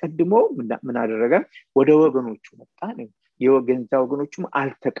አስቀድሞ ምን አደረገ? ወደ ወገኖቹ መጣ። የወገንዛ ወገኖቹም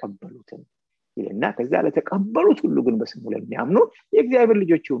አልተቀበሉትም ይልና ከዛ ለተቀበሉት ሁሉ ግን በስሙ ለሚያምኑ የእግዚአብሔር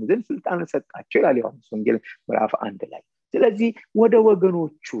ልጆች ይሆኑ ዘንድ ስልጣን ሰጣቸው ይላል ዮሐንስ ወንጌል ምዕራፍ 1 ላይ። ስለዚህ ወደ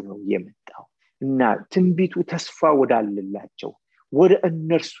ወገኖቹ ነው የመጣው እና ትንቢቱ ተስፋ ወዳለላቸው ወደ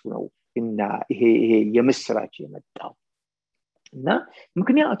እነርሱ ነው እና ይሄ የምስራች የመጣው እና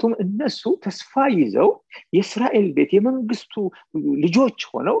ምክንያቱም እነሱ ተስፋ ይዘው የእስራኤል ቤት የመንግስቱ ልጆች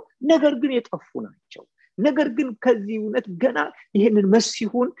ሆነው ነገር ግን የጠፉ ናቸው። ነገር ግን ከዚህ እውነት ገና ይሄንን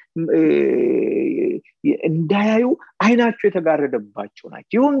መሲሁን እንዳያዩ አይናቸው የተጋረደባቸው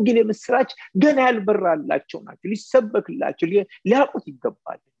ናቸው። የወንጌል የምስራች ገና ያልበራላቸው ናቸው። ሊሰበክላቸው ሊያውቁት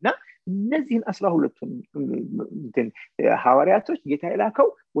ይገባልና እነዚህን 12ቱን ሐዋርያቶች ጌታ የላከው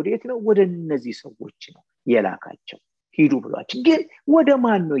ወዴት ነው? ወደ እነዚህ ሰዎች ነው የላካቸው። ሂዱ ብሏቸው። ግን ወደ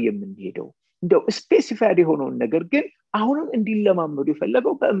ማን ነው የምንሄደው? እንደው ስፔሲፋይድ የሆነውን ነገር ግን አሁንም እንዲለማመዱ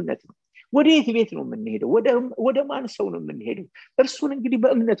የፈለገው በእምነት ነው። ወደ የት ቤት ነው የምንሄደው? ወደ ማን ሰው ነው የምንሄደው? እርሱን እንግዲህ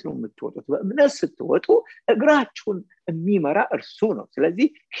በእምነት ነው የምትወጡት። በእምነት ስትወጡ እግራችሁን የሚመራ እርሱ ነው። ስለዚህ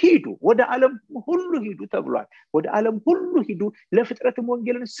ሂዱ፣ ወደ ዓለም ሁሉ ሂዱ ተብሏል። ወደ ዓለም ሁሉ ሂዱ ለፍጥረትም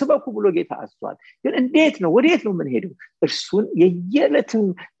ወንጌልን ስበኩ ብሎ ጌታ አዟል። ግን እንዴት ነው? ወደ የት ነው የምንሄደው? እርሱን የየዕለቱን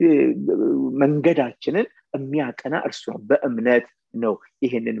መንገዳችንን የሚያቀና እርሱ ነው። በእምነት ነው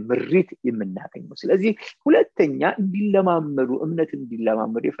ይሄንን ምሪት የምናገኘው። ስለዚህ ሁለተኛ እንዲለማመዱ እምነት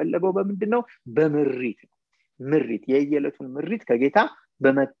እንዲለማመዱ የፈለገው በምንድነው? በምሪት ነው። ምሪት የየዕለቱን ምሪት ከጌታ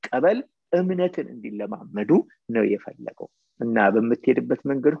በመቀበል እምነትን እንዲለማመዱ ነው የፈለገው እና በምትሄድበት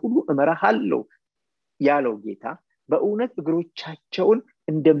መንገድ ሁሉ እመራሃለሁ ያለው ጌታ በእውነት እግሮቻቸውን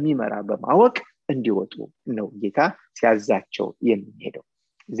እንደሚመራ በማወቅ እንዲወጡ ነው ጌታ ሲያዛቸው የሚሄደው።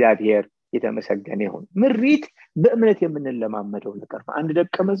 እግዚአብሔር የተመሰገነ ይሁን። ምሪት በእምነት የምንለማመደው ነገር ነው። አንድ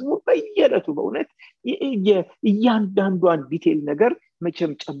ደቀ መዝሙር በየዕለቱ በእውነት እያንዳንዷን ዲቴል ነገር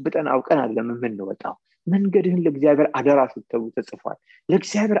መቼም ጨብጠን አውቀን አይደለም የምንወጣው። መንገድህን ለእግዚአብሔር አደራ ስትተው ተጽፏል።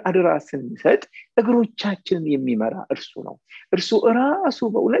 ለእግዚአብሔር አደራ ስንሰጥ እግሮቻችንን የሚመራ እርሱ ነው። እርሱ ራሱ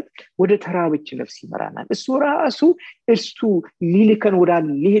በእውነት ወደ ተራበች ነፍስ ይመራናል። እርሱ ሊልከን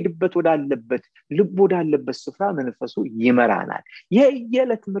ሊሄድበት ወዳለበት ልብ ወዳለበት ስፍራ መንፈሱ ይመራናል።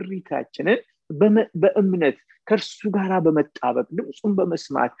 የየዕለት ምሪታችንን በእምነት ከእርሱ ጋር በመጣበቅ ድምፁን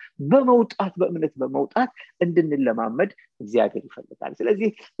በመስማት በመውጣት በእምነት በመውጣት እንድንለማመድ እግዚአብሔር ይፈልጋል። ስለዚህ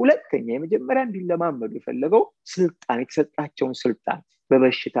ሁለተኛ የመጀመሪያ እንዲለማመዱ የፈለገው ስልጣን የተሰጣቸውን ስልጣን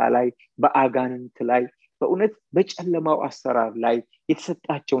በበሽታ ላይ በአጋንንት ላይ በእውነት በጨለማው አሰራር ላይ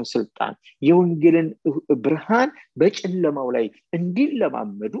የተሰጣቸውን ስልጣን የወንጌልን ብርሃን በጨለማው ላይ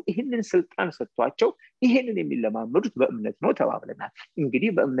እንዲለማመዱ ይህንን ስልጣን ሰጥቷቸው ይህንን የሚለማመዱት በእምነት ነው ተባብለናል። እንግዲህ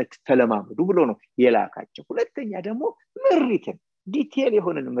በእምነት ተለማመዱ ብሎ ነው የላካቸው። ሁለተኛ ደግሞ ምሪትን ዲቴል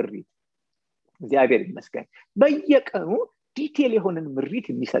የሆነን ምሪት እግዚአብሔር ይመስገን በየቀኑ ዲቴል የሆነን ምሪት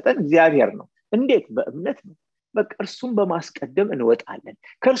የሚሰጠን እግዚአብሔር ነው። እንዴት? በእምነት ነው። በቃ እርሱን በማስቀደም እንወጣለን።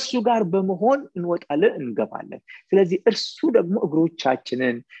 ከእርሱ ጋር በመሆን እንወጣለን፣ እንገባለን። ስለዚህ እርሱ ደግሞ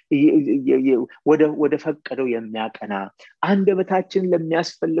እግሮቻችንን ወደ ፈቀደው የሚያቀና አንደበታችንን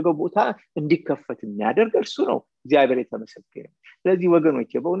ለሚያስፈልገው ቦታ እንዲከፈት የሚያደርግ እርሱ ነው። እግዚአብሔር የተመሰገነ። ስለዚህ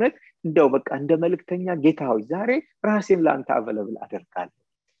ወገኖቼ በእውነት እንደው በቃ እንደ መልእክተኛ ጌታ ሆይ ዛሬ ራሴን ለአንተ አቬለብል አደርጋለሁ።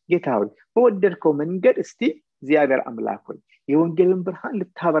 ጌታ ሆይ በወደድከው መንገድ እስቲ እግዚአብሔር አምላክ ሆይ የወንጌልን ብርሃን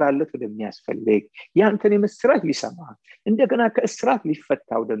ልታበራለት ወደሚያስፈልግ ያንተን የምስራች ሊሰማ እንደገና ከእስራት ሊፈታ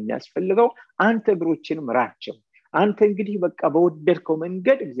ወደሚያስፈልገው አንተ እግሮችን ምራቸው። አንተ እንግዲህ በቃ በወደድከው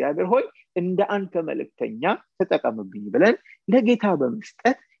መንገድ እግዚአብሔር ሆይ እንደ አንተ መልእክተኛ ተጠቀምብኝ ብለን ለጌታ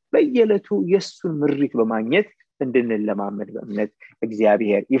በመስጠት በየዕለቱ የሱን ምሪት በማግኘት እንድንለማመድ በእምነት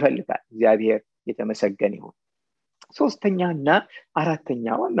እግዚአብሔር ይፈልጋል። እግዚአብሔር የተመሰገነ ይሁን። ሶስተኛና አራተኛ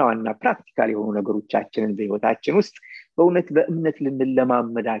ዋና ፕራክቲካል የሆኑ ነገሮቻችንን በህይወታችን ውስጥ በእውነት በእምነት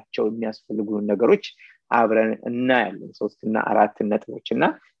ልንለማመዳቸው የሚያስፈልጉን ነገሮች አብረን እናያለን። 3 እና 4 ነጥቦችና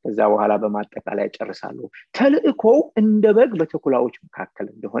ከዛ በኋላ በማጠቃለያ ጨርሳለሁ። ተልእኮው እንደ በግ በተኩላዎች መካከል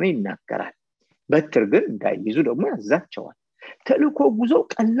እንደሆነ ይናገራል። በትር ግን እንዳይይዙ ደግሞ ያዛቸዋል። ተልእኮ ጉዞ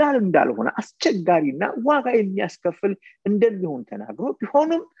ቀላል እንዳልሆነ አስቸጋሪና ዋጋ የሚያስከፍል እንደሚሆን ተናግሮ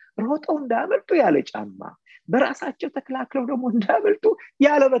ቢሆንም ሮጠው እንዳያመልጡ ያለ ጫማ በራሳቸው ተከላክለው ደግሞ እንዳያመልጡ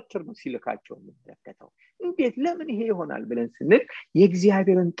ያለ በትር ነው ሲልካቸው የምንመለከተው። እንዴት ለምን ይሄ ይሆናል ብለን ስንል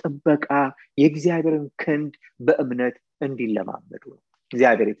የእግዚአብሔርን ጥበቃ የእግዚአብሔርን ክንድ በእምነት እንዲለማመዱ ነው።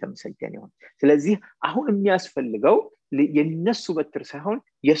 እግዚአብሔር የተመሰገነ ይሁን። ስለዚህ አሁን የሚያስፈልገው የነሱ በትር ሳይሆን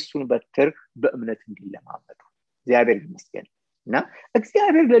የሱን በትር በእምነት እንዲለማመዱ እግዚአብሔር ይመስገን። እና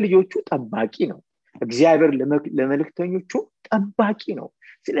እግዚአብሔር ለልጆቹ ጠባቂ ነው። እግዚአብሔር ለመልእክተኞቹ ጠባቂ ነው።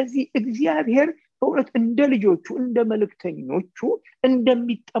 ስለዚህ እግዚአብሔር በእውነት እንደ ልጆቹ እንደ መልእክተኞቹ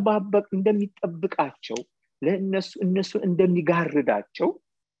እንደሚጠብቃቸው እነሱን እንደሚጋርዳቸው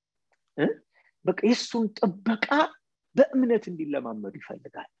በቃ የሱን ጥበቃ በእምነት እንዲለማመዱ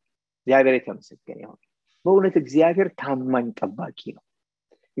ይፈልጋል። እግዚአብሔር የተመሰገነ ይሁን። በእውነት እግዚአብሔር ታማኝ ጠባቂ ነው።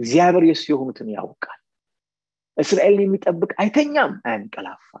 እግዚአብሔር የሱ የሆኑትን ያውቃል። እስራኤልን የሚጠብቅ አይተኛም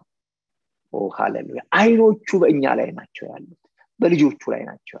አያንቀላፋም። ሃሌሉያ። አይኖቹ በእኛ ላይ ናቸው ያሉት፣ በልጆቹ ላይ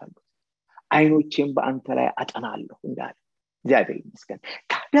ናቸው ያሉት። አይኖቼን በአንተ ላይ አጠናለሁ እንዳለ እግዚአብሔር ይመስገን።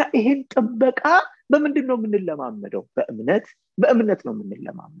 ታዲያ ይሄን ጥበቃ በምንድን ነው የምንለማመደው? በእምነት ነው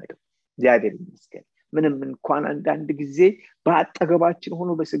የምንለማመደው። እግዚአብሔር ይመስገን። ምንም እንኳን አንዳንድ ጊዜ በአጠገባችን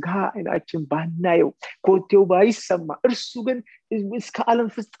ሆኖ በስጋ አይናችን ባናየው ኮቴው ባይሰማ እርሱ ግን እስከ ዓለም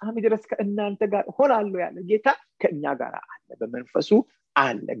ፍጻሜ ድረስ ከእናንተ ጋር ሆናለሁ ያለ ጌታ ከእኛ ጋር አለ፣ በመንፈሱ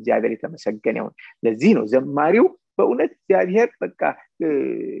አለ። እግዚአብሔር የተመሰገነ ይሁን። ለዚህ ነው ዘማሪው በእውነት እግዚአብሔር በቃ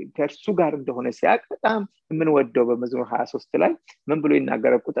ከእርሱ ጋር እንደሆነ ሲያውቅ በጣም የምንወደው በመዝሙር 23 ላይ ምን ብሎ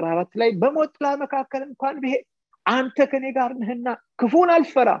ይናገራል? ቁጥር 4 ላይ በሞት ጥላ መካከል እንኳን ብሄድ አንተ ከኔ ጋር ነህና ክፉን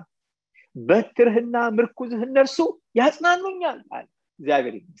አልፈራም፣ በትርህና ምርኩዝህ እነርሱ ያጽናኑኛል አለ።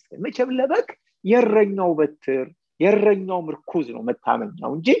 እግዚአብሔር ይመስገን። መቼም ለበግ የእረኛው በትር የእረኛው ምርኩዝ ነው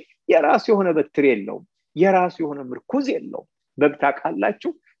መታመኛው እንጂ የራሱ የሆነ በትር የለውም፣ የራሱ የሆነ ምርኩዝ የለውም። በግ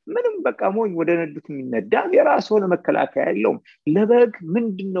ታውቃላችሁ ምንም በቃ ሞኝ ወደ ነዱት የሚነዳ የራሱ የሆነ መከላከያ የለውም። ለበግ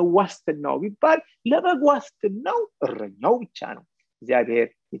ምንድነው ዋስትናው ቢባል ለበግ ዋስትናው እረኛው ብቻ ነው። እግዚአብሔር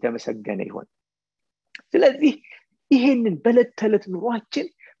የተመሰገነ ይሁን። ስለዚህ ይሄንን በዕለት ተዕለት ኑሯችን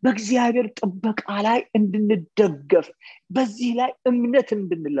በእግዚአብሔር ጥበቃ ላይ እንድንደገፍ በዚህ ላይ እምነት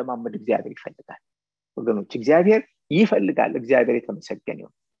እንድንለማመድ እግዚአብሔር ይፈልጋል። ወገኖች እግዚአብሔር ይፈልጋል። እግዚአብሔር የተመሰገነ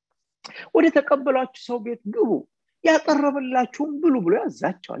ይሁን። ወደ ተቀበሏችሁ ሰው ቤት ግቡ፣ ያቀረበላችሁን ብሉ ብሎ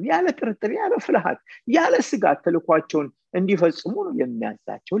ያዛቸዋል። ያለ ጥርጥር ያለ ፍርሃት ያለ ስጋት ተልኳቸውን እንዲፈጽሙ ነው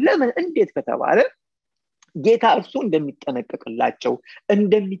የሚያዛቸው። ለምን እንዴት ከተባለ ጌታ እርሱ እንደሚጠነቀቅላቸው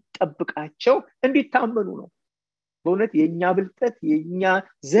እንደሚጠብቃቸው እንዲታመኑ ነው። በእውነት የኛ ብልጠት የኛ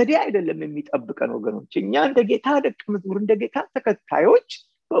ዘዴ አይደለም የሚጠብቀን ወገኖች። እኛ እንደ ጌታ ደቀ መዝሙር እንደ ጌታ ተከታዮች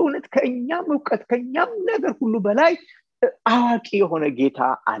በእውነት ከኛም ዕውቀት ከኛም ነገር ሁሉ በላይ አዋቂ የሆነ ጌታ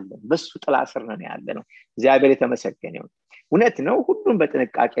አለን። በሱ ጥላ ስር ነን ያለነው። እግዚአብሔር የተመሰገነ ይሁን። እውነት ነው ሁሉም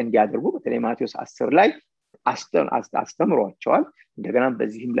በጥንቃቄ እንዲያደርጉ በተለይ ማቴዎስ 10 ላይ አስተምሯቸዋል። እንደገና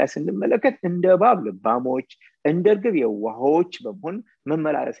በዚህም ላይ ስንመለከት እንደ እባብ ልባሞች እንደ እርግብ የዋሆች በመሆን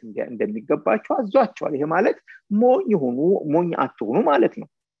መመላለስ እንደሚገባቸው አዟቸዋል። ይሄ ማለት ሞኝ አትሁኑ ማለት ነው።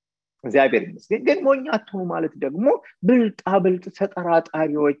 እግዚአብሔር ይመስገን። ግን ሞኝ አትሁኑ ማለት ደግሞ ብልጣብልጥ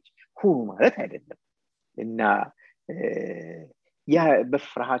ተጠራጣሪዎች ሁኑ ማለት አይደለም። እና ያ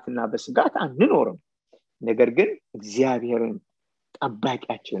በፍርሃትና በስጋት አንኖርም። ነገር ግን እግዚአብሔርን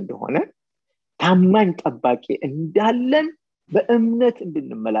ጠባቂያችን እንደሆነ ታማኝ ጠባቂ እንዳለን በእምነት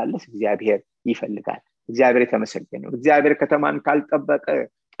እንድንመላለስ እግዚአብሔር ይፈልጋል። እግዚአብሔር የተመሰገነ ነው። እግዚአብሔር ከተማን ካልጠበቀ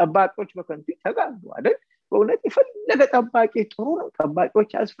ጠባቂዎች በከንቱ ይተጋሉ አይደል? በእውነት የፈለገ ጠባቂ ጥሩ ነው። ጠባቂዎች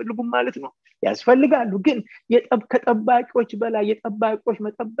ያስፈልጉም ማለት ነው፣ ያስፈልጋሉ። ግን ከጠባቂዎች በላይ የጠባቂዎች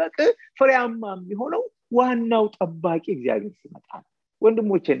መጠበቅ ፍሬያማ የሚሆነው ዋናው ጠባቂ እግዚአብሔር ሲመጣ ነው።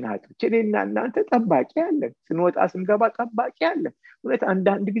 ወንድሞቼና እህቶቼ እኔና እናንተ ጠባቂ አለን። ስንወጣ ስንገባ ጠባቂ አለን። እውነት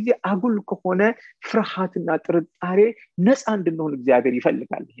አንዳንድ ጊዜ አጉል ከሆነ ፍርሃትና ጥርጣሬ ነፃ እንድንሆን እግዚአብሔር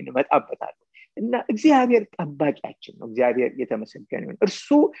ይፈልጋል። ይሄን እመጣበታለሁ። እና እግዚአብሔር ጠባቂያችን ነው። እግዚአብሔር የተመሰገነ ይሁን። እርሱ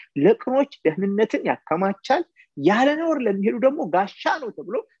ለቅኖች ደህንነትን ያከማቻል፣ ያለ ነውር ለሚሄዱ ደግሞ ጋሻ ነው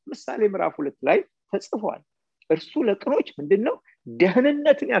ተብሎ ምሳሌ ምዕራፍ 2 ላይ ተጽፏል። እርሱ ለቅኖች ምንድነው?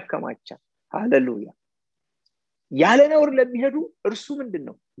 ደህንነትን ያከማቻል። ሃሌሉያ። ያለ ነውር ለሚሄዱ እርሱ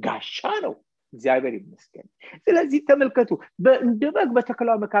ምንድነው? ጋሻ ነው። እግዚአብሔር ይመስገን። ስለዚህ ተመልከቱ፣ እንደ በግ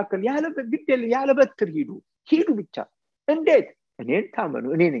በተኩላ መካከል ያለ በትር ሂዱ ብቻ። እንዴት? እኔን ታመኑ፣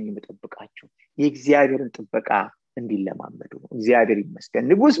 እኔ ነኝ የምጠብቃችሁ። የእግዚአብሔርን ጥበቃ እንዲለማመዱ ነው። እግዚአብሔር ይመስገን።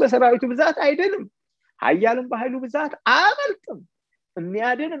 ንጉስ በሰራዊቱ ብዛት አይደለም፣ ኃያልም በኃይሉ ብዛት አያመልጥም።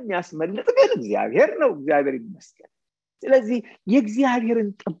 የሚያድን የሚያስመልጥ ግን እግዚአብሔር ነው። እግዚአብሔር ይመስገን። ስለዚህ የእግዚአብሔርን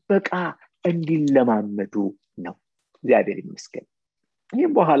ጥበቃ እንዲለማመዱ ነው። እግዚአብሔር ይመስገን።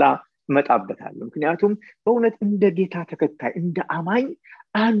 ይህም በኋላ መጣበታለሁ። ምክንያቱም በእውነት እንደ ጌታ ተከታይ እንደ አማኝ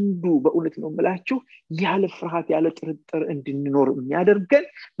አንዱ በእውነት ነው የምላችሁ ያለ ፍርሃት ያለ ጥርጥር እንድንኖር የሚያደርገን፣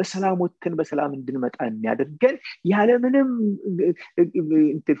 በሰላም ወጥተን በሰላም እንድንመጣ የሚያደርገን፣ ያለ ምንም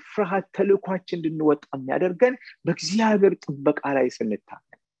ፍርሃት ተልእኳችን እንድንወጣ የሚያደርገን በእግዚአብሔር ጥበቃ ላይ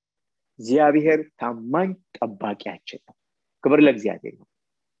ስንታመን። እግዚአብሔር ታማኝ ጠባቂያችን ነው። ክብር ለእግዚአብሔር ነው።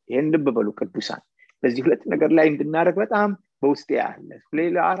 ይሄን ልብ በሉ ቅዱሳን። በዚህ ሁለት ነገር ላይ እንድናደርግ በጣም በውስጤ ያለ።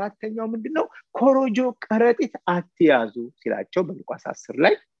 ሌላ አራተኛው ምንድነው? ኮሮጆ ከረጢት አትያዙ ሲላቸው በሉቃስ 10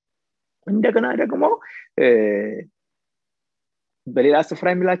 ላይ። እንደገና ደግሞ በሌላ ስፍራ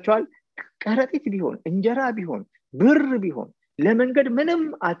የሚላቸዋል ከረጢት ቢሆን እንጀራ ቢሆን ብር ቢሆን ለመንገድ ምንም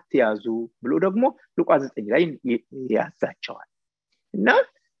አትያዙ ብሎ ደግሞ ሉቃስ 9 ላይ ያዛቸዋል። እና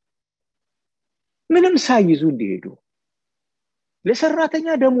ምንም ሳይዙ እንዲሄዱ፣ ለሰራተኛ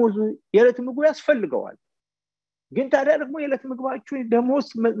ደሞዙ የዕለት ምግቡ ያስፈልገዋል። ግን ታዲያ ደግሞ የዕለት ምግባችሁን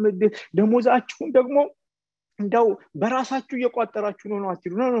ደሞዛችሁን ደግሞ እንደው በራሳችሁ እየቋጠራችሁ ነው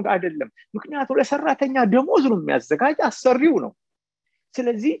አትሉ ነው አይደለም። ምክንያቱም ለሰራተኛ ደሞዝ ነው የሚያዘጋጅ አሰሪው ነው።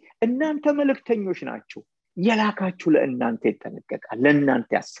 ስለዚህ እናንተ መልእክተኞች ናችሁ፣ የላካችሁ ለእናንተ ይጠነቀቃል፣ ለእናንተ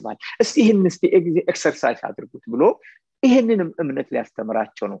ያስባል። እስቲ ይህን ኤክሰርሳይዝ አድርጉት ብሎ ይህንንም እምነት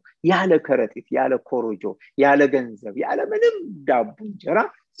ሊያስተምራቸው ነው። ያለ ከረጢት ያለ ኮሮጆ ያለ ገንዘብ ያለ ምንም ዳቦ እንጀራ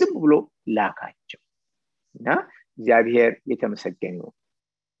ዝም ብሎ ላካቸው እና እግዚአብሔር የተመሰገነ ነው።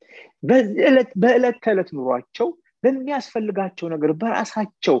 በዕለት ተዕለት ኑሯቸው በሚያስፈልጋቸው ነገር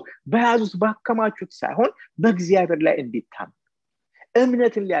በራሳቸው በያዙት ባከማቹት ሳይሆን በእግዚአብሔር ላይ እንዲታመኑ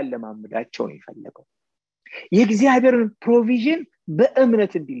እምነትን ሊያለማምዳቸው ነው የፈለገው። የእግዚአብሔርን ፕሮቪዥን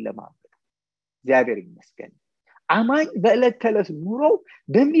በእምነት እንዲለማመዱ እግዚአብሔር ይመስገን። አማኝ በዕለት ተዕለት ኑሮ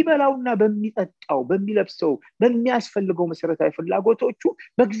በሚበላውና በሚጠጣው በሚለብሰው በሚያስፈልገው መሰረታዊ ፍላጎቶቹ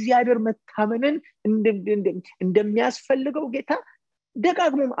በእግዚአብሔር መታመንን እንደሚያስፈልገው ጌታ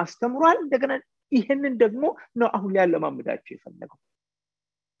ደጋግሞ አስተምሯል። እንደገና ይሄንን ደግሞ ነው አሁን ሊያለማምዳቸው የፈለገው።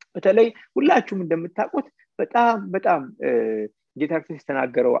 በተለይ ሁላችሁም እንደምታውቁት በጣም ጌታ ክርስቶስ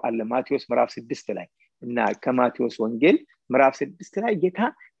ተናገረው አለ ማቴዎስ ምዕራፍ 6 ላይ እና ከማቴዎስ ወንጌል ምዕራፍ 6 ላይ ጌታ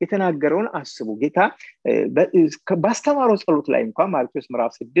የተናገረውን አስቡ። ጌታ ባስተማረው ጸሎት ላይ እንኳን ማቴዎስ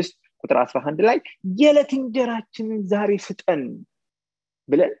ምዕራፍ 6 ቁጥር 11 ላይ የዕለት እንጀራችንን ዛሬ ስጠን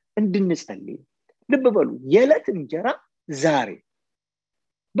ብለን እንድንጸልይ። ልብ በሉ፣ የዕለት እንጀራ ዛሬ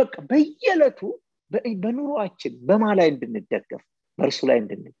በቃ በየዕለቱ በኑሯችን በማን ላይ እንድንደገፍ፣ በእርሱ ላይ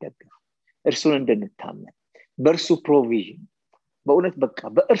እንድንደገፍ፣ እርሱን እንድንታመን፣ በእርሱ ፕሮቪዥን በእውነት በቃ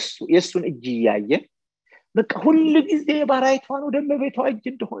በእርሱ የእሱን እጅ እያየን በቃ ሁሉ ጊዜ ባሪያይቷን ወደ እመቤቷ እጅ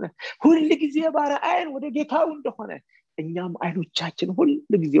እንደሆነ፣ ሁሉ ጊዜ ባሪያ አይን ወደ ጌታው እንደሆነ እኛም አይኖቻችን ሁሉ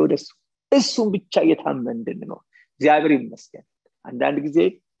ጊዜ ወደ እሱን ብቻ እየታመን እንድንኖር እግዚአብሔር ይመስገን። አንዳንድ ጊዜ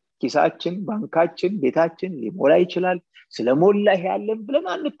ኪሳችን፣ ባንካችን፣ ቤታችን ሊሞላ ይችላል። ስለሞላ ያለን ብለን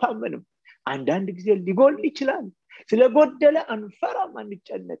አንታመንም። አንዳንድ ጊዜ ሊጎል ይችላል። ስለጎደለ አንፈራም፣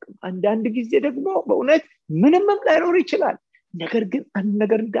 አንጨነቅም። አንዳንድ ጊዜ ደግሞ በእውነት ምንም ላይኖር ይችላል። ነገር ግን አንድ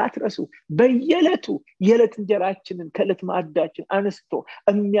ነገር እንዳትረሱ፣ በየዕለቱ የዕለት እንጀራችንን ከዕለት ማዕዳችን አንስቶ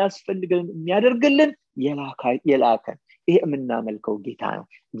የሚያስፈልገን የሚያደርግልን የላከን ይሄ የምናመልከው ጌታ ነው።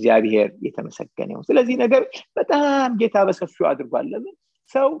 እግዚአብሔር የተመሰገነ ነው። ስለዚህ ነገር በጣም ጌታ በሰፊው አድርጓል። ለምን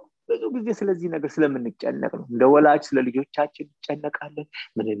ሰው ብዙ ጊዜ ስለዚህ ነገር ስለምንጨነቅ ነው። እንደ ወላጅ ስለ ልጆቻችን እንጨነቃለን።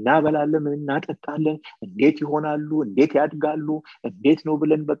 ምን እናበላለን፣ ምን እናጠጣለን፣ እንዴት ይሆናሉ፣ እንዴት ያድጋሉ፣ እንዴት ነው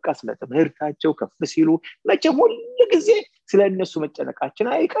ብለን በቃ ስለ ትምህርታቸው ከፍ ሲሉ መቼም ሁሉ ጊዜ ስለ እነሱ መጨነቃችን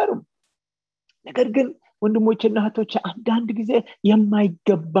አይቀርም። ነገር ግን ወንድሞችና እህቶች አንዳንድ ጊዜ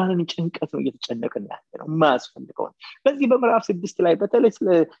የማይገባንን ጭንቀት ነው እየተጨነቅን ያለነው፣ የማያስፈልገውን። በዚህ በምዕራፍ 6 ላይ በተለይ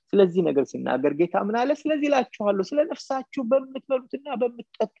ስለዚህ ነገር ሲናገር ጌታ ምን አለ? ስለዚህ እላችኋለሁ ስለ ነፍሳችሁ በምትበሉትና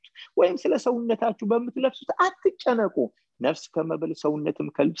በምትጠጡት ወይም ስለ ሰውነታችሁ በምትለብሱት አትጨነቁ። ነፍስ ከመብል ሰውነትም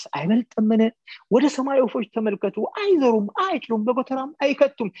ከልብስ አይበልጥምን? ወደ ሰማይ ወፎች ተመልከቱ፣ አይዘሩም፣ አይጥሉም፣ በጎተራም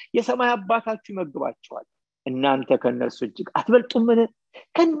አይከቱም፣ የሰማይ አባታችሁ ይመግባቸዋል። እናንተ ከነርሱ እጅግ አትበልጡምን?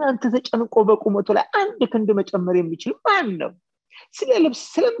 ከእናንተ ተጨንቆ በቁመቱ ላይ አንድ ክንድ መጨመር የሚችል ማን ነው? ስለ ልብስ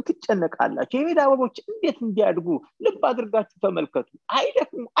ስለምትጨነቃላችሁ የሜዳ አበቦች እንዴት እንዲያድጉ ልብ አድርጋችሁ ተመልከቱ።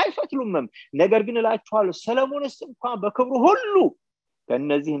 አይደክሙም አይፈትሉምም። ነገር ግን እላችኋለሁ ሰለሞንስ እንኳን በክብሩ ሁሉ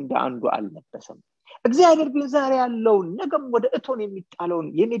ከነዚህ እንደ አንዱ አልለበሰም። እግዚአብሔር ግን ዛሬ ያለውን ነገም ወደ እቶን የሚጣለውን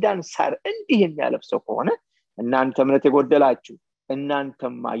የሜዳን ሳር እንዲህ የሚያለብሰው ከሆነ እናንተ እምነት የጎደላችሁ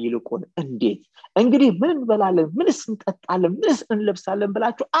እናንተማ ይልቁን እንዴት! እንግዲህ ምን እንበላለን፣ ምንስ እንጠጣለን፣ ምንስ እንለብሳለን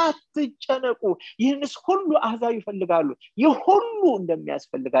ብላችሁ አትጨነቁ። ይህንስ ሁሉ አሕዛብ ይፈልጋሉ። ይህ ሁሉ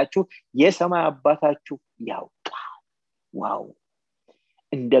እንደሚያስፈልጋችሁ የሰማይ አባታችሁ ያውቃል። ዋው!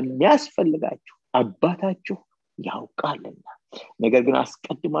 እንደሚያስፈልጋችሁ አባታችሁ ያውቃልና። ነገር ግን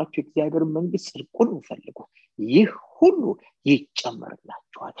አስቀድማችሁ የእግዚአብሔር መንግስት ጽድቁን ፈልጉ፣ ይህ ሁሉ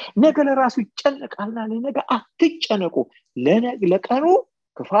ይጨመርላችኋል። ነገ ለራሱ ይጨነቃልና ለነገ አትጨነቁ፣ ለቀኑ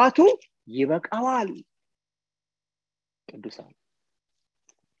ክፋቱ ይበቃዋል። ቅዱሳን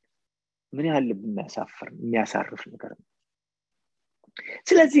ምን ያህል የሚያሳርፍ ነገር ነው።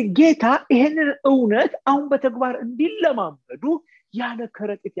 ስለዚህ ጌታ ይሄንን እውነት አሁን በተግባር እንዲለማመዱ ያለ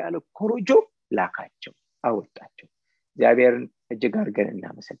ከረጢት ያለ ኮሮጆ ላካቸው፣ አወጣቸው። እግዚአብሔርን እጅግ አድርገን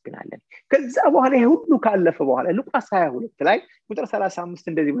እናመሰግናለን። ከዛ በኋላ ይሄ ሁሉ ካለፈ በኋላ ሉቃስ 22 ላይ ቁጥር 35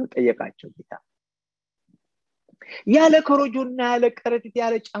 እንደዚህ ብሎ ጠየቃቸው ጌታ። ያለ ኮሮጆና ያለ ከረጢት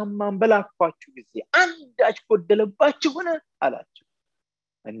ያለ ጫማን በላኳችሁ ጊዜ አንዳች ጎደለባችሁን አላቸው።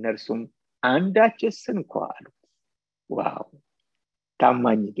 እነርሱም አንዳችስ እንኳ አሉት። ዋው!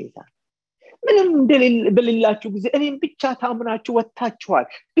 ታማኝ ጌታ። ምንም በሌላችሁ ጊዜ እኔም ብቻ ታምናችሁ ወጣችኋል፣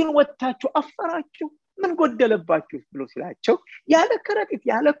 ግን ወጣችሁ አፈራችሁ፣ ምን ጎደለባችሁ ብሎ ሲላቸው ያለ ከረጢት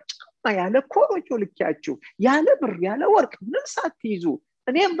ያለ ጫማ ያለ ኮሮጆ ልኪያችሁ ያለ ብር ያለ ወርቅ ምን ሳትይዙ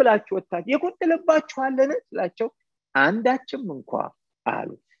እኔም ብላችሁ ወጣችሁ የጎደለባችሁ አለን ሲላቸው አንዳችም እንኳ አሉ።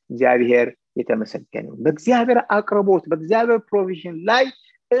 እግዚአብሔር የተመሰገነ ይሁን። በእግዚአብሔር አቅርቦት በእግዚአብሔር ፕሮቪዥን ላይ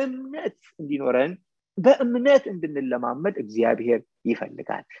እምነት እንዲኖረን በእምነት እንድንለማመድ እግዚአብሔር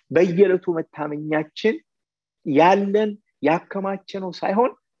ይፈልጋል። በየዕለቱ መታመኛችን ያለን ያከማቸነው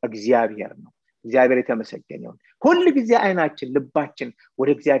ሳይሆን እግዚአብሔር ነው። እግዚአብሔር የተመሰገነ ይሁን። ሁሉ ጊዜ አይናችን ልባችን ወደ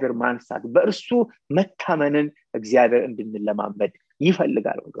እግዚአብሔር ማንሳት በእርሱ መታመንን እግዚአብሔር እንድንለማመድ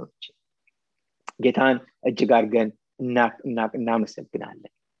ይፈልጋል። ወገኖች ጌታን እጅግ አድርገን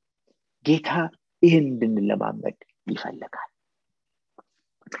እናመሰግናለን። ጌታ ይህን እንድንለማመድ ይፈልጋል።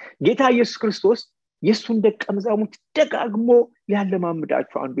 ጌታ ኢየሱስ ክርስቶስ የሱን ደቀ መዛሙርት ደጋግሞ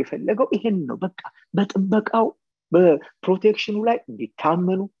ሊያለማምዳቸው አንዱ የፈለገው ይሄን ነው። በቃ በጥበቃው በፕሮቴክሽኑ ላይ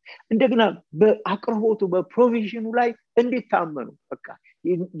እንዲታመኑ፣ እንደገና በአቅርቦቱ በፕሮቪዥኑ ላይ እንዲታመኑ፣ በቃ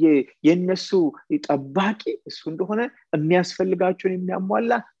የነሱ ጠባቂ እሱ እንደሆነ የሚያስፈልጋቸውን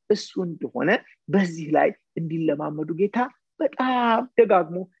የሚያሟላ እሱ እንደሆነ በዚህ ላይ እንዲለማመዱ ጌታ በጣም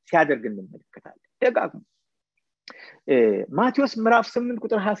ደጋግሞ ሲያደርግ እንመለከታለን። ደጋግሞ ማቴዎስ ምዕራፍ 8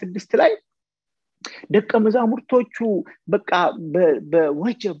 ቁጥር 26 ላይ ደቀ መዛሙርቶቹ በቃ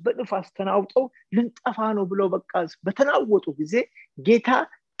በወጀብ በንፋስ ተናውጠው ልንጠፋ ነው ብለው በቃ በተናወጡ ጊዜ ጌታ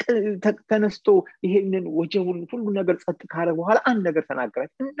ተነስቶ ይሄንን ወጀቡን ሁሉ ነገር ጸጥ ካለ በኋላ አንድ ነገር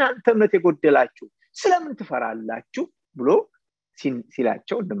ተናገራቸው። እናንተ እምነት የጎደላችሁ ስለምን ትፈራላችሁ ብሎ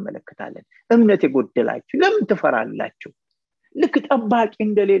ሲላቸው እንመለከታለን። እምነት የጎደላችሁ ለምን ትፈራላችሁ? ልክ ጠባቂ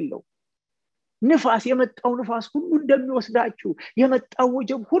እንደሌለው ንፋስ የመጣው ንፋስ ሁሉ እንደሚወስዳችሁ የመጣው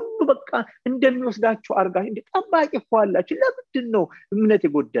ወጀብ ሁሉ በቃ እንደሚወስዳችሁ አርጋችሁ እንደ ጠባቂ ፏላችሁ ለምንድን ነው እምነት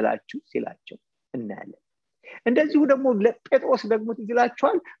የጎደላችሁ ሲላቸው እናያለን። እንደዚሁ ደግሞ ለጴጥሮስ ደግሞ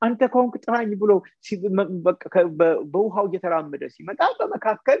ትዝላችኋል። አንተ ከሆንክ ጥራኝ ብሎ በውሃው እየተራመደ ሲመጣ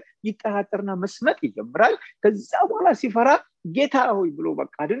በመካከል ይጠራጠርና መስመጥ ይጀምራል። ከዛ በኋላ ሲፈራ ጌታ ሆይ ብሎ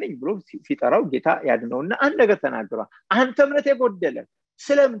በቃ አድነኝ ብሎ ሲጠራው ጌታ ያድነውና አንድ ነገር ተናግሯል። አንተ እምነት የጎደለ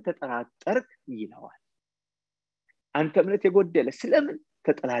ስለምን ተጠራጠርክ ይለዋል። አንተ እምነት የጎደለ ስለምን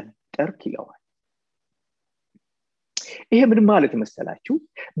ተጠራጠርክ ይለዋል። ይሄ ምን ማለት መሰላችሁ?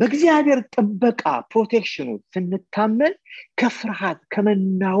 በእግዚአብሔር ጥበቃ ፕሮቴክሽኑ ስንታመን ከፍርሃት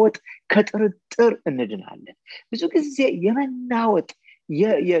ከመናወጥ ከጥርጥር እንድናለን። ብዙ ጊዜ የመናወጥ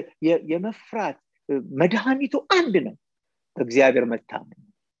የመፍራት መድኃኒቱ አንድ ነው፣ በእግዚአብሔር መታመን፣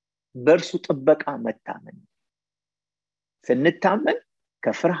 በእርሱ ጥበቃ መታመን። ስንታመን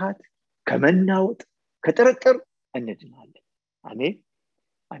ከፍርሃት ከመናወጥ ከጥርጥር እንድናለን። አሜን።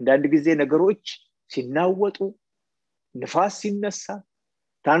 አንዳንድ ጊዜ ነገሮች ሲናወጡ፣ ንፋስ ሲነሳ፣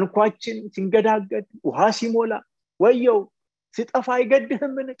 ታንኳችን ሲንገዳገድ፣ ውሃ ሲሞላ ወየው ሲጠፋ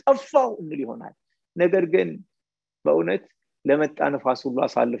አይገድህምን ጠፋው እንል ይሆናል። ነገር ግን በእውነት ለመጣ ንፋስ ሁሉ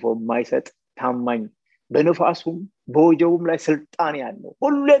አሳልፎ የማይሰጥ ታማኝ፣ በንፋሱም በወጀቡም ላይ ስልጣን ያለው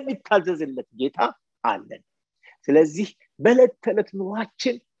ሁሉ የሚታዘዝለት ጌታ አለን። ስለዚህ በዕለት ተዕለት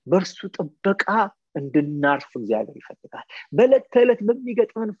ኑሯችን በእርሱ ጥበቃ እንድናርፍ እግዚአብሔር ይፈልጋል። በዕለት ተዕለት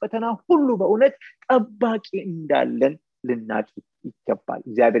በሚገጥመን ፈተና ሁሉ በእውነት ጠባቂ እንዳለን ልናቅ ይገባል።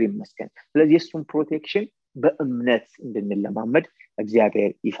 እግዚአብሔር ይመስገን። ስለዚህ የሱን ፕሮቴክሽን በእምነት እንድንለማመድ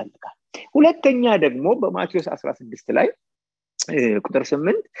እግዚአብሔር ይፈልጋል። ሁለተኛ ደግሞ በማቴዎስ 16 ላይ ቁጥር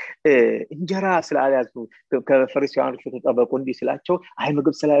 8 እንጀራ ስላልያዙ ከፈሪሳውያኖች ተጠበቁ እንዲህ ስላቸው አይ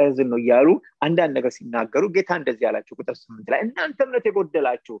ምግብ ስላልያዝን ነው እያሉ አንዳንድ ነገር ሲናገሩ ጌታ እንደዚህ ያላቸው ቁጥር 8 ላይ እናንተ እምነት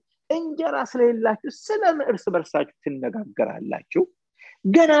የጎደላችሁ እንጀራ ስለሌላችሁ ስለምን እርስ በርሳችሁ ትነጋገራላችሁ?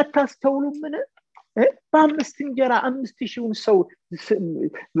 ገና አታስተውሉምን? በ5 እንጀራ 5,000 ሰው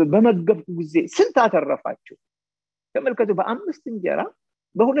በመገብኩ ጊዜ ስንት አተረፋችሁ? ተመልከቱ። በ5 እንጀራ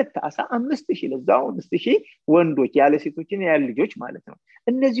በ2 ዓሣ 5,000 ለዛው 5,000 ወንዶች ያለ ሴቶችና ያለ ልጆች ማለት ነው።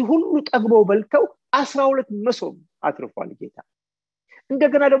 እነዚህ ሁሉ ጠግበው በልተው 12 መሶብ አትርፏል ጌታ።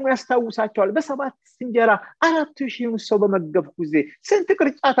 እንደገና ደግሞ ያስታውሳቸዋል። በ7 እንጀራ 4,000 ሰው በመገብኩ ጊዜ ስንት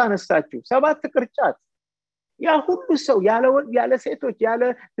ቅርጫት አነሳችሁ? 7 ቅርጫት። ያ ሁሉ ሰው ያለ ሴቶች ያለ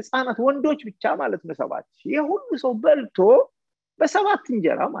ህፃናት ወንዶች ብቻ ማለት ነው 7,000 ያ ሁሉ ሰው በልቶ በ7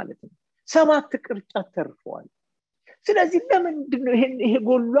 እንጀራ ማለት ነው 7 ቅርጫት ተርፈዋል። ስለዚህ ለምንድን ነው ይሄ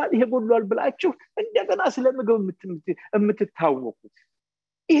ጎሏል ብላችሁ እንደገና ስለምግብ የምትታወቁት?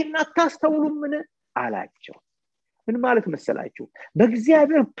 ይሄን አታስተውሉምን አላቸው። ምን ማለት መሰላችሁ?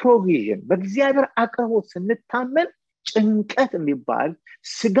 በእግዚአብሔር ፕሮቪዥን በእግዚአብሔር አቅርቦት ስንታመን ጭንቀት የሚባል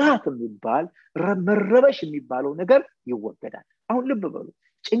ስጋት የሚባል መረበሽ የሚባለው ነገር ይወገዳል። አሁን ልብ በሉ።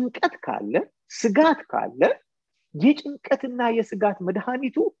 ጭንቀት ካለ ስጋት ካለ የጭንቀትና የስጋት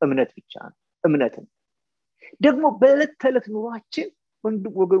መድኃኒቱ እምነት ብቻ ነው። እምነት ነው። ደግሞ በዕለት ተዕለት ኑሯችን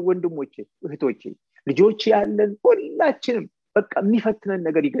ወንድሞቼ እህቶቼ ልጆች ያለን ሁላችንም በቃ የሚፈትነን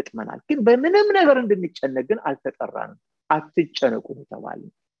ነገር ይገጥመናል። ግን በምንም ነገር እንድንጨነቅ ግን አልተጠራንም። አትጨነቁ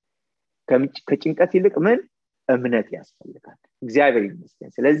ተባልን። ከጭንቀት ይልቅ ምን እምነት ያስፈልጋል። እግዚአብሔር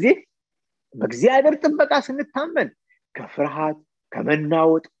ይመስገን። ስለዚህ በእግዚአብሔር ጥበቃ ስንታመን ከፍርሃት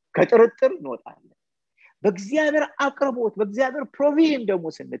ከመናወጥ ከጥርጥር እንወጣለን። በእግዚአብሔር አቅርቦት በእግዚአብሔር ፕሮቪዥን ደግሞ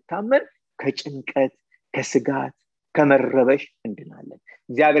ስንታመን ከጭንቀት ከስጋት ከመረበሽ እንድናለን።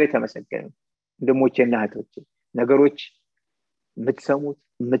 እግዚአብሔር የተመሰገነ። ወንድሞቼና እህቶቼ ነገሮች የምትሰሙት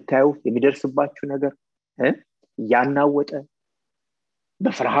የምታዩት የሚደርስባችሁ ነገር ያናወጠ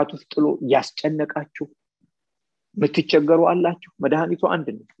በፍርሃት ውስጥ ጥሎ ያስጨነቃችሁ የምትቸገሩ አላችሁ። መድኃኒቱ አንድ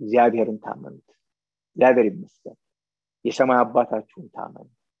ነው። እግዚአብሔርን ታመኑት። እግዚአብሔር ይመስገን። የሰማይ አባታችሁን ታመኑ።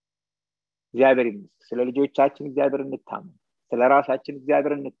 እግዚአብሔር ይመስገን። ስለ ልጆቻችን እግዚአብሔር እንታመን። ስለ ራሳችን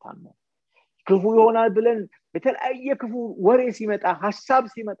እግዚአብሔር እንታመን። ክፉ ይሆናል ብለን በተለያየ ክፉ ወሬ ሲመጣ ሐሳብ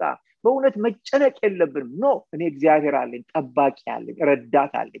ሲመጣ በእውነት መጨነቅ የለብንም። ኖ እኔ እግዚአብሔር አለኝ፣ ጠባቂ አለኝ፣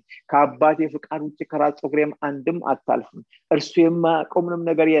 ረዳት አለኝ። ከአባቴ ፍቃድ ውጭ ከራስ ፀጉሬም አንድም አታልፍም። እርሱ የማያውቀው ምንም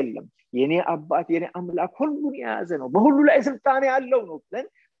ነገር የለም። የኔ አባት የኔ አምላክ ሁሉን የያዘ ነው፣ በሁሉ ላይ ስልጣን ያለው ነው ብለን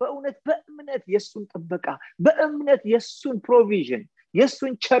በእውነት በእምነት የሱን ጥበቃ በእምነት የሱን ፕሮቪዥን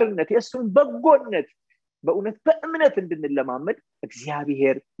የሱን ቸርነት የሱን በጎነት በእውነት በእምነት እንድንለማመድ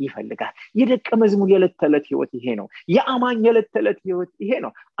እግዚአብሔር ይፈልጋል። የደቀ መዝሙር የዕለት ተዕለት ህይወት ይሄ ነው። የአማኝ የዕለት ተዕለት ህይወት ይሄ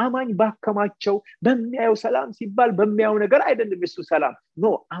ነው። አማኝ ባከማቸው በሚያየው ሰላም ሲባል በሚያየው ነገር አይደለም የሱ ሰላም። ኖ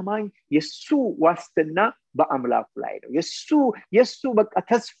አማኝ የሱ ዋስትና በአምላኩ ላይ ነው። የሱ በቃ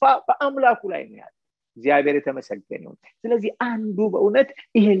ተስፋ በአምላኩ ላይ ነው ያለው። እግዚአብሔር የተመሰገነ ይሁን። ስለዚህ አንዱ በእውነት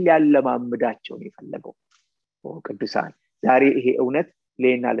ይሄን ሊያለማምዳቸው ነው የፈለገው። ቅዱሳን ዛሬ ይሄ እውነት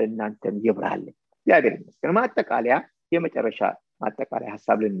ለእኔና ለእናንተም ይብራልን። እግዚአብሔር ይመስገን። ማጠቃለያ የመጨረሻ ማጠቃለያ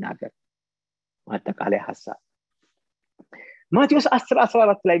ሐሳብ ልናገር። ማጠቃለያ ሐሳብ ማቴዎስ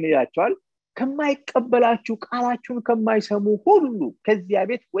 10:14 ላይ ይላቸዋል፣ ከማይቀበላችሁ ቃላችሁን ከማይሰሙ ሁሉ ከዚያ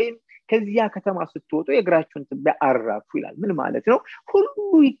ቤት ወይም ከዚያ ከተማ ስትወጡ የእግራችሁን ትቢያ አራግፉ ይላል። ምን ማለት ነው? ሁሉ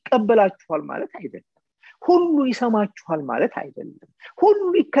ይቀበላችኋል ማለት አይደለም። ሁሉ ይሰማችኋል ማለት አይደለም። ሁሉ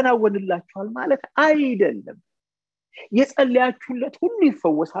ይከናወንላችኋል ማለት አይደለም። የጸለያችሁለት ሁሉ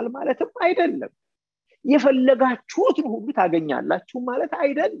ይፈወሳል ማለትም አይደለም። የፈለጋችሁትን ሁሉ ታገኛላችሁ ማለት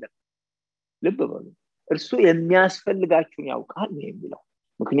አይደለም። ልብ በሉ። እርሱ የሚያስፈልጋችሁን ያውቃል ነው የሚለው።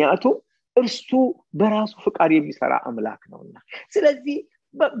 ምክንያቱም እርሱ በራሱ ፍቃድ የሚሰራ አምላክ ነውና። ስለዚህ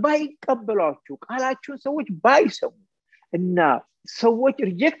ባይቀበሏችሁ ቃላችሁን ሰዎች ባይሰሙ እና ሰዎች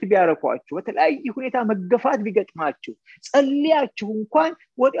ሪጀክት ቢያረኳችሁ በተለያየ ሁኔታ መገፋት ቢገጥማችሁ ጸልያችሁ እንኳን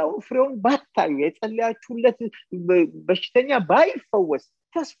ወዲያው ፍሬውን ባታዩ የጸልያችሁለት በሽተኛ ባይፈወስ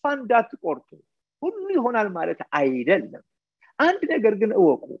ተስፋ እንዳትቆርጡ። ሁሉ ይሆናል ማለት አይደለም። አንድ ነገር ግን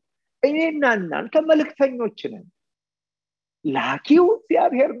እወቁ፣ እኔና እናንተ መልእክተኞች ነን። ላኪው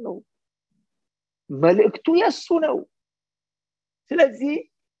እግዚአብሔር ነው። መልእክቱ የሱ ነው። ስለዚህ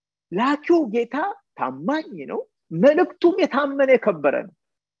ላኪው ጌታ ታማኝ ነው። መልእክቱም የታመነ የከበረ ነው።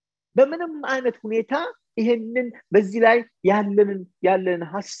 በምንም አይነት ሁኔታ ይሄንን በዚህ ላይ ያለንን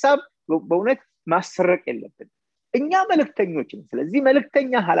ሐሳብ በእውነት ማሰረቅ የለብንም። እኛ መልእክተኞች ነን። ስለዚህ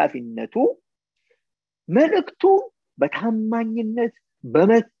መልእክተኛ ኃላፊነቱ መልእክቱ በታማኝነት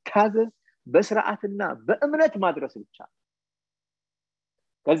በመታዘዝ በስርዓትና በእምነት ማድረስ ብቻ።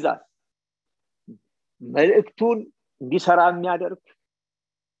 ከዛ መልእክቱን እንዲሰራ የሚያደርግ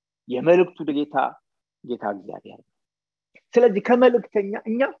የመልእክቱ ጌታ እግዚአብሔር ነው። ስለዚህ ከመልእክተኛ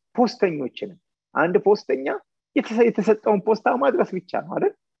እኛ ፖስተኞች ነን። አንድ ፖስተኛ የተሰጠውን ፖስታ ማድረስ ብቻ ነው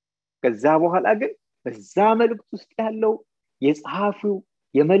አይደል? ከዛ በኋላ ግን በዛ መልእክት ውስጥ ያለው የጸሐፊው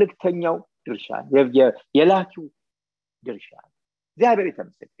የመልእክተኛው ድርሻ የላኪው ድርሻ እግዚአብሔር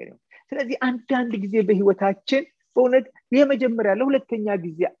የተመሰገነ ነው። ስለዚህ አንዳንድ ጊዜ በህይወታችን በእውነት የመጀመሪያ ለሁለተኛ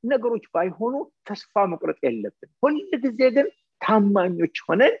ጊዜ ነገሮች ባይሆኑ ተስፋ መቁረጥ የለብን። ሁሉ ጊዜ ግን ታማኞች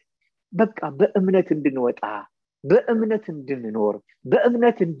ሆነን በቃ በእምነት እንድንወጣ፣ በእምነት እንድንኖር፣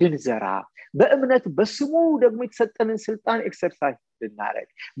 በእምነት እንድንዘራ፣ በእምነት በስሙ ደግሞ የተሰጠንን ስልጣን ኤክሰርሳይዝ እንድናደርግ፣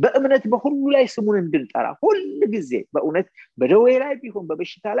 በእምነት በሁሉ ላይ ስሙን እንድንጠራ ሁሉ ጊዜ በእውነት በደዌ ላይ ቢሆን፣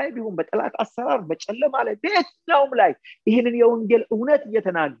 በበሽታ ላይ ቢሆን፣ በጠላት አሰራር፣ በጨለማ ላይ፣ በየትኛውም ላይ ይህንን የወንጌል እውነት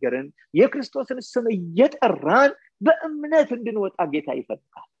እየተናገርን የክርስቶስን ስም እየጠራን በእምነት እንድንወጣ ጌታ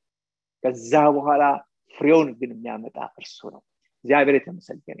ይፈልጋል። ከዛ በኋላ ፍሬውን ግን የሚያመጣ እርሱ ነው። እግዚአብሔር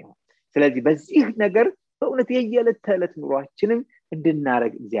የተመሰገነ ይሁን። ስለዚህ በዚህ ነገር በእውነት የየዕለት ተዕለት ኑሯችንን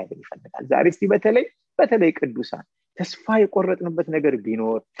እንድናረግ እግዚአብሔር ይፈልጋል። ዛሬ እስቲ በተለይ ቅዱሳን ተስፋ የቆረጥንበት ነገር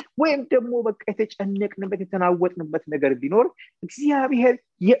ቢኖር ወይም ደግሞ በቃ የተጨነቅንበት የተናወጥንበት ነገር ቢኖር እግዚአብሔር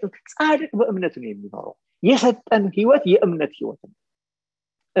ጻድቅ በእምነት ነው የሚኖረው። የሰጠን ህይወት የእምነት ህይወት ነው።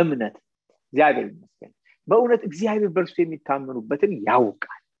 እምነት እግዚአብሔር ይመስገን። በእውነት እግዚአብሔር በእርሱ የሚታመኑበትን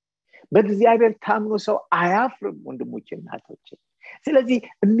ያውቃል። በእግዚአብሔር ታምኖ ሰው አያፍርም ወንድሞቼ እናቶቼ። ስለዚህ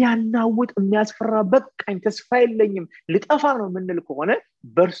የሚያናውጥ የሚያስፈራ በቃኝ ተስፋ የለኝም ልጠፋ ነው የምንል ከሆነ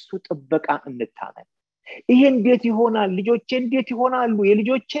በእርሱ ጥበቃ እንታመን። ይሄ እንዴት ይሆናል? ልጆቼ እንዴት ይሆናሉ?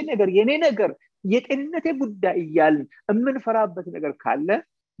 የልጆቼ ነገር፣ የኔ ነገር፣ የጤንነቴ ጉዳይ እያልን የምንፈራበት ነገር ካለ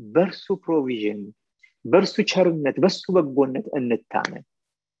በእርሱ ፕሮቪዥን፣ በእርሱ ቸርነት፣ በእርሱ በጎነት እንታመን።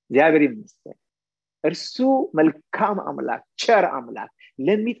 እግዚአብሔር ይመስገን። እርሱ መልካም አምላክ፣ ቸር አምላክ፣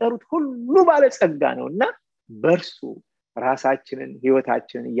 ለሚጠሩት ሁሉ ባለጸጋ ነውና በእርሱ ራሳችንን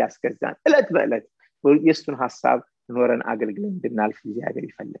ህይወታችንን እያስገዛን ዕለት በዕለት የእሱን ሐሳብ ኖረን አገልግለን እንድናልፍ እግዚአብሔር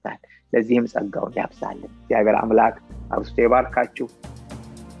ይፈልጋል። ለዚህም ጸጋውን ያብዛልን። እግዚአብሔር አምላክ አብዝቶ ይባርካችሁ።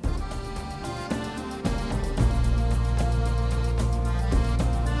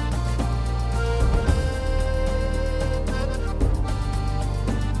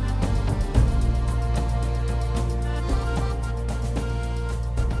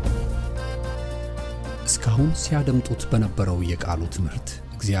 እስካሁን ሲያደምጡት በነበረው የቃሉ ትምህርት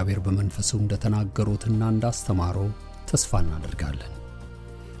እግዚአብሔር በመንፈሱ እንደተናገሩትና እንዳስተማረው ተስፋ እናደርጋለን።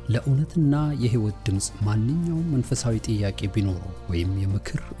 ለእውነትና የህይወት ድምጽ ማንኛውም መንፈሳዊ ጥያቄ ቢኖሩ ወይም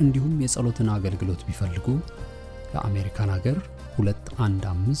የምክር እንዲሁም የጸሎትን አገልግሎት ቢፈልጉ ለአሜሪካን ሀገር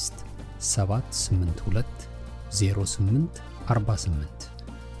 215 782 0848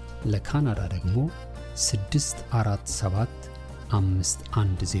 ለካናዳ ደግሞ 647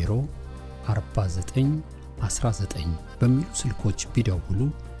 510 4919 በሚሉ ስልኮች ቢደውሉ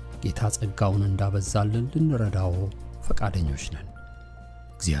ጌታ ጸጋውን እንዳበዛልን ልንረዳው ፈቃደኞች ነን።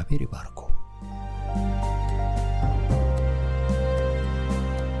 እግዚአብሔር ይባርኩ።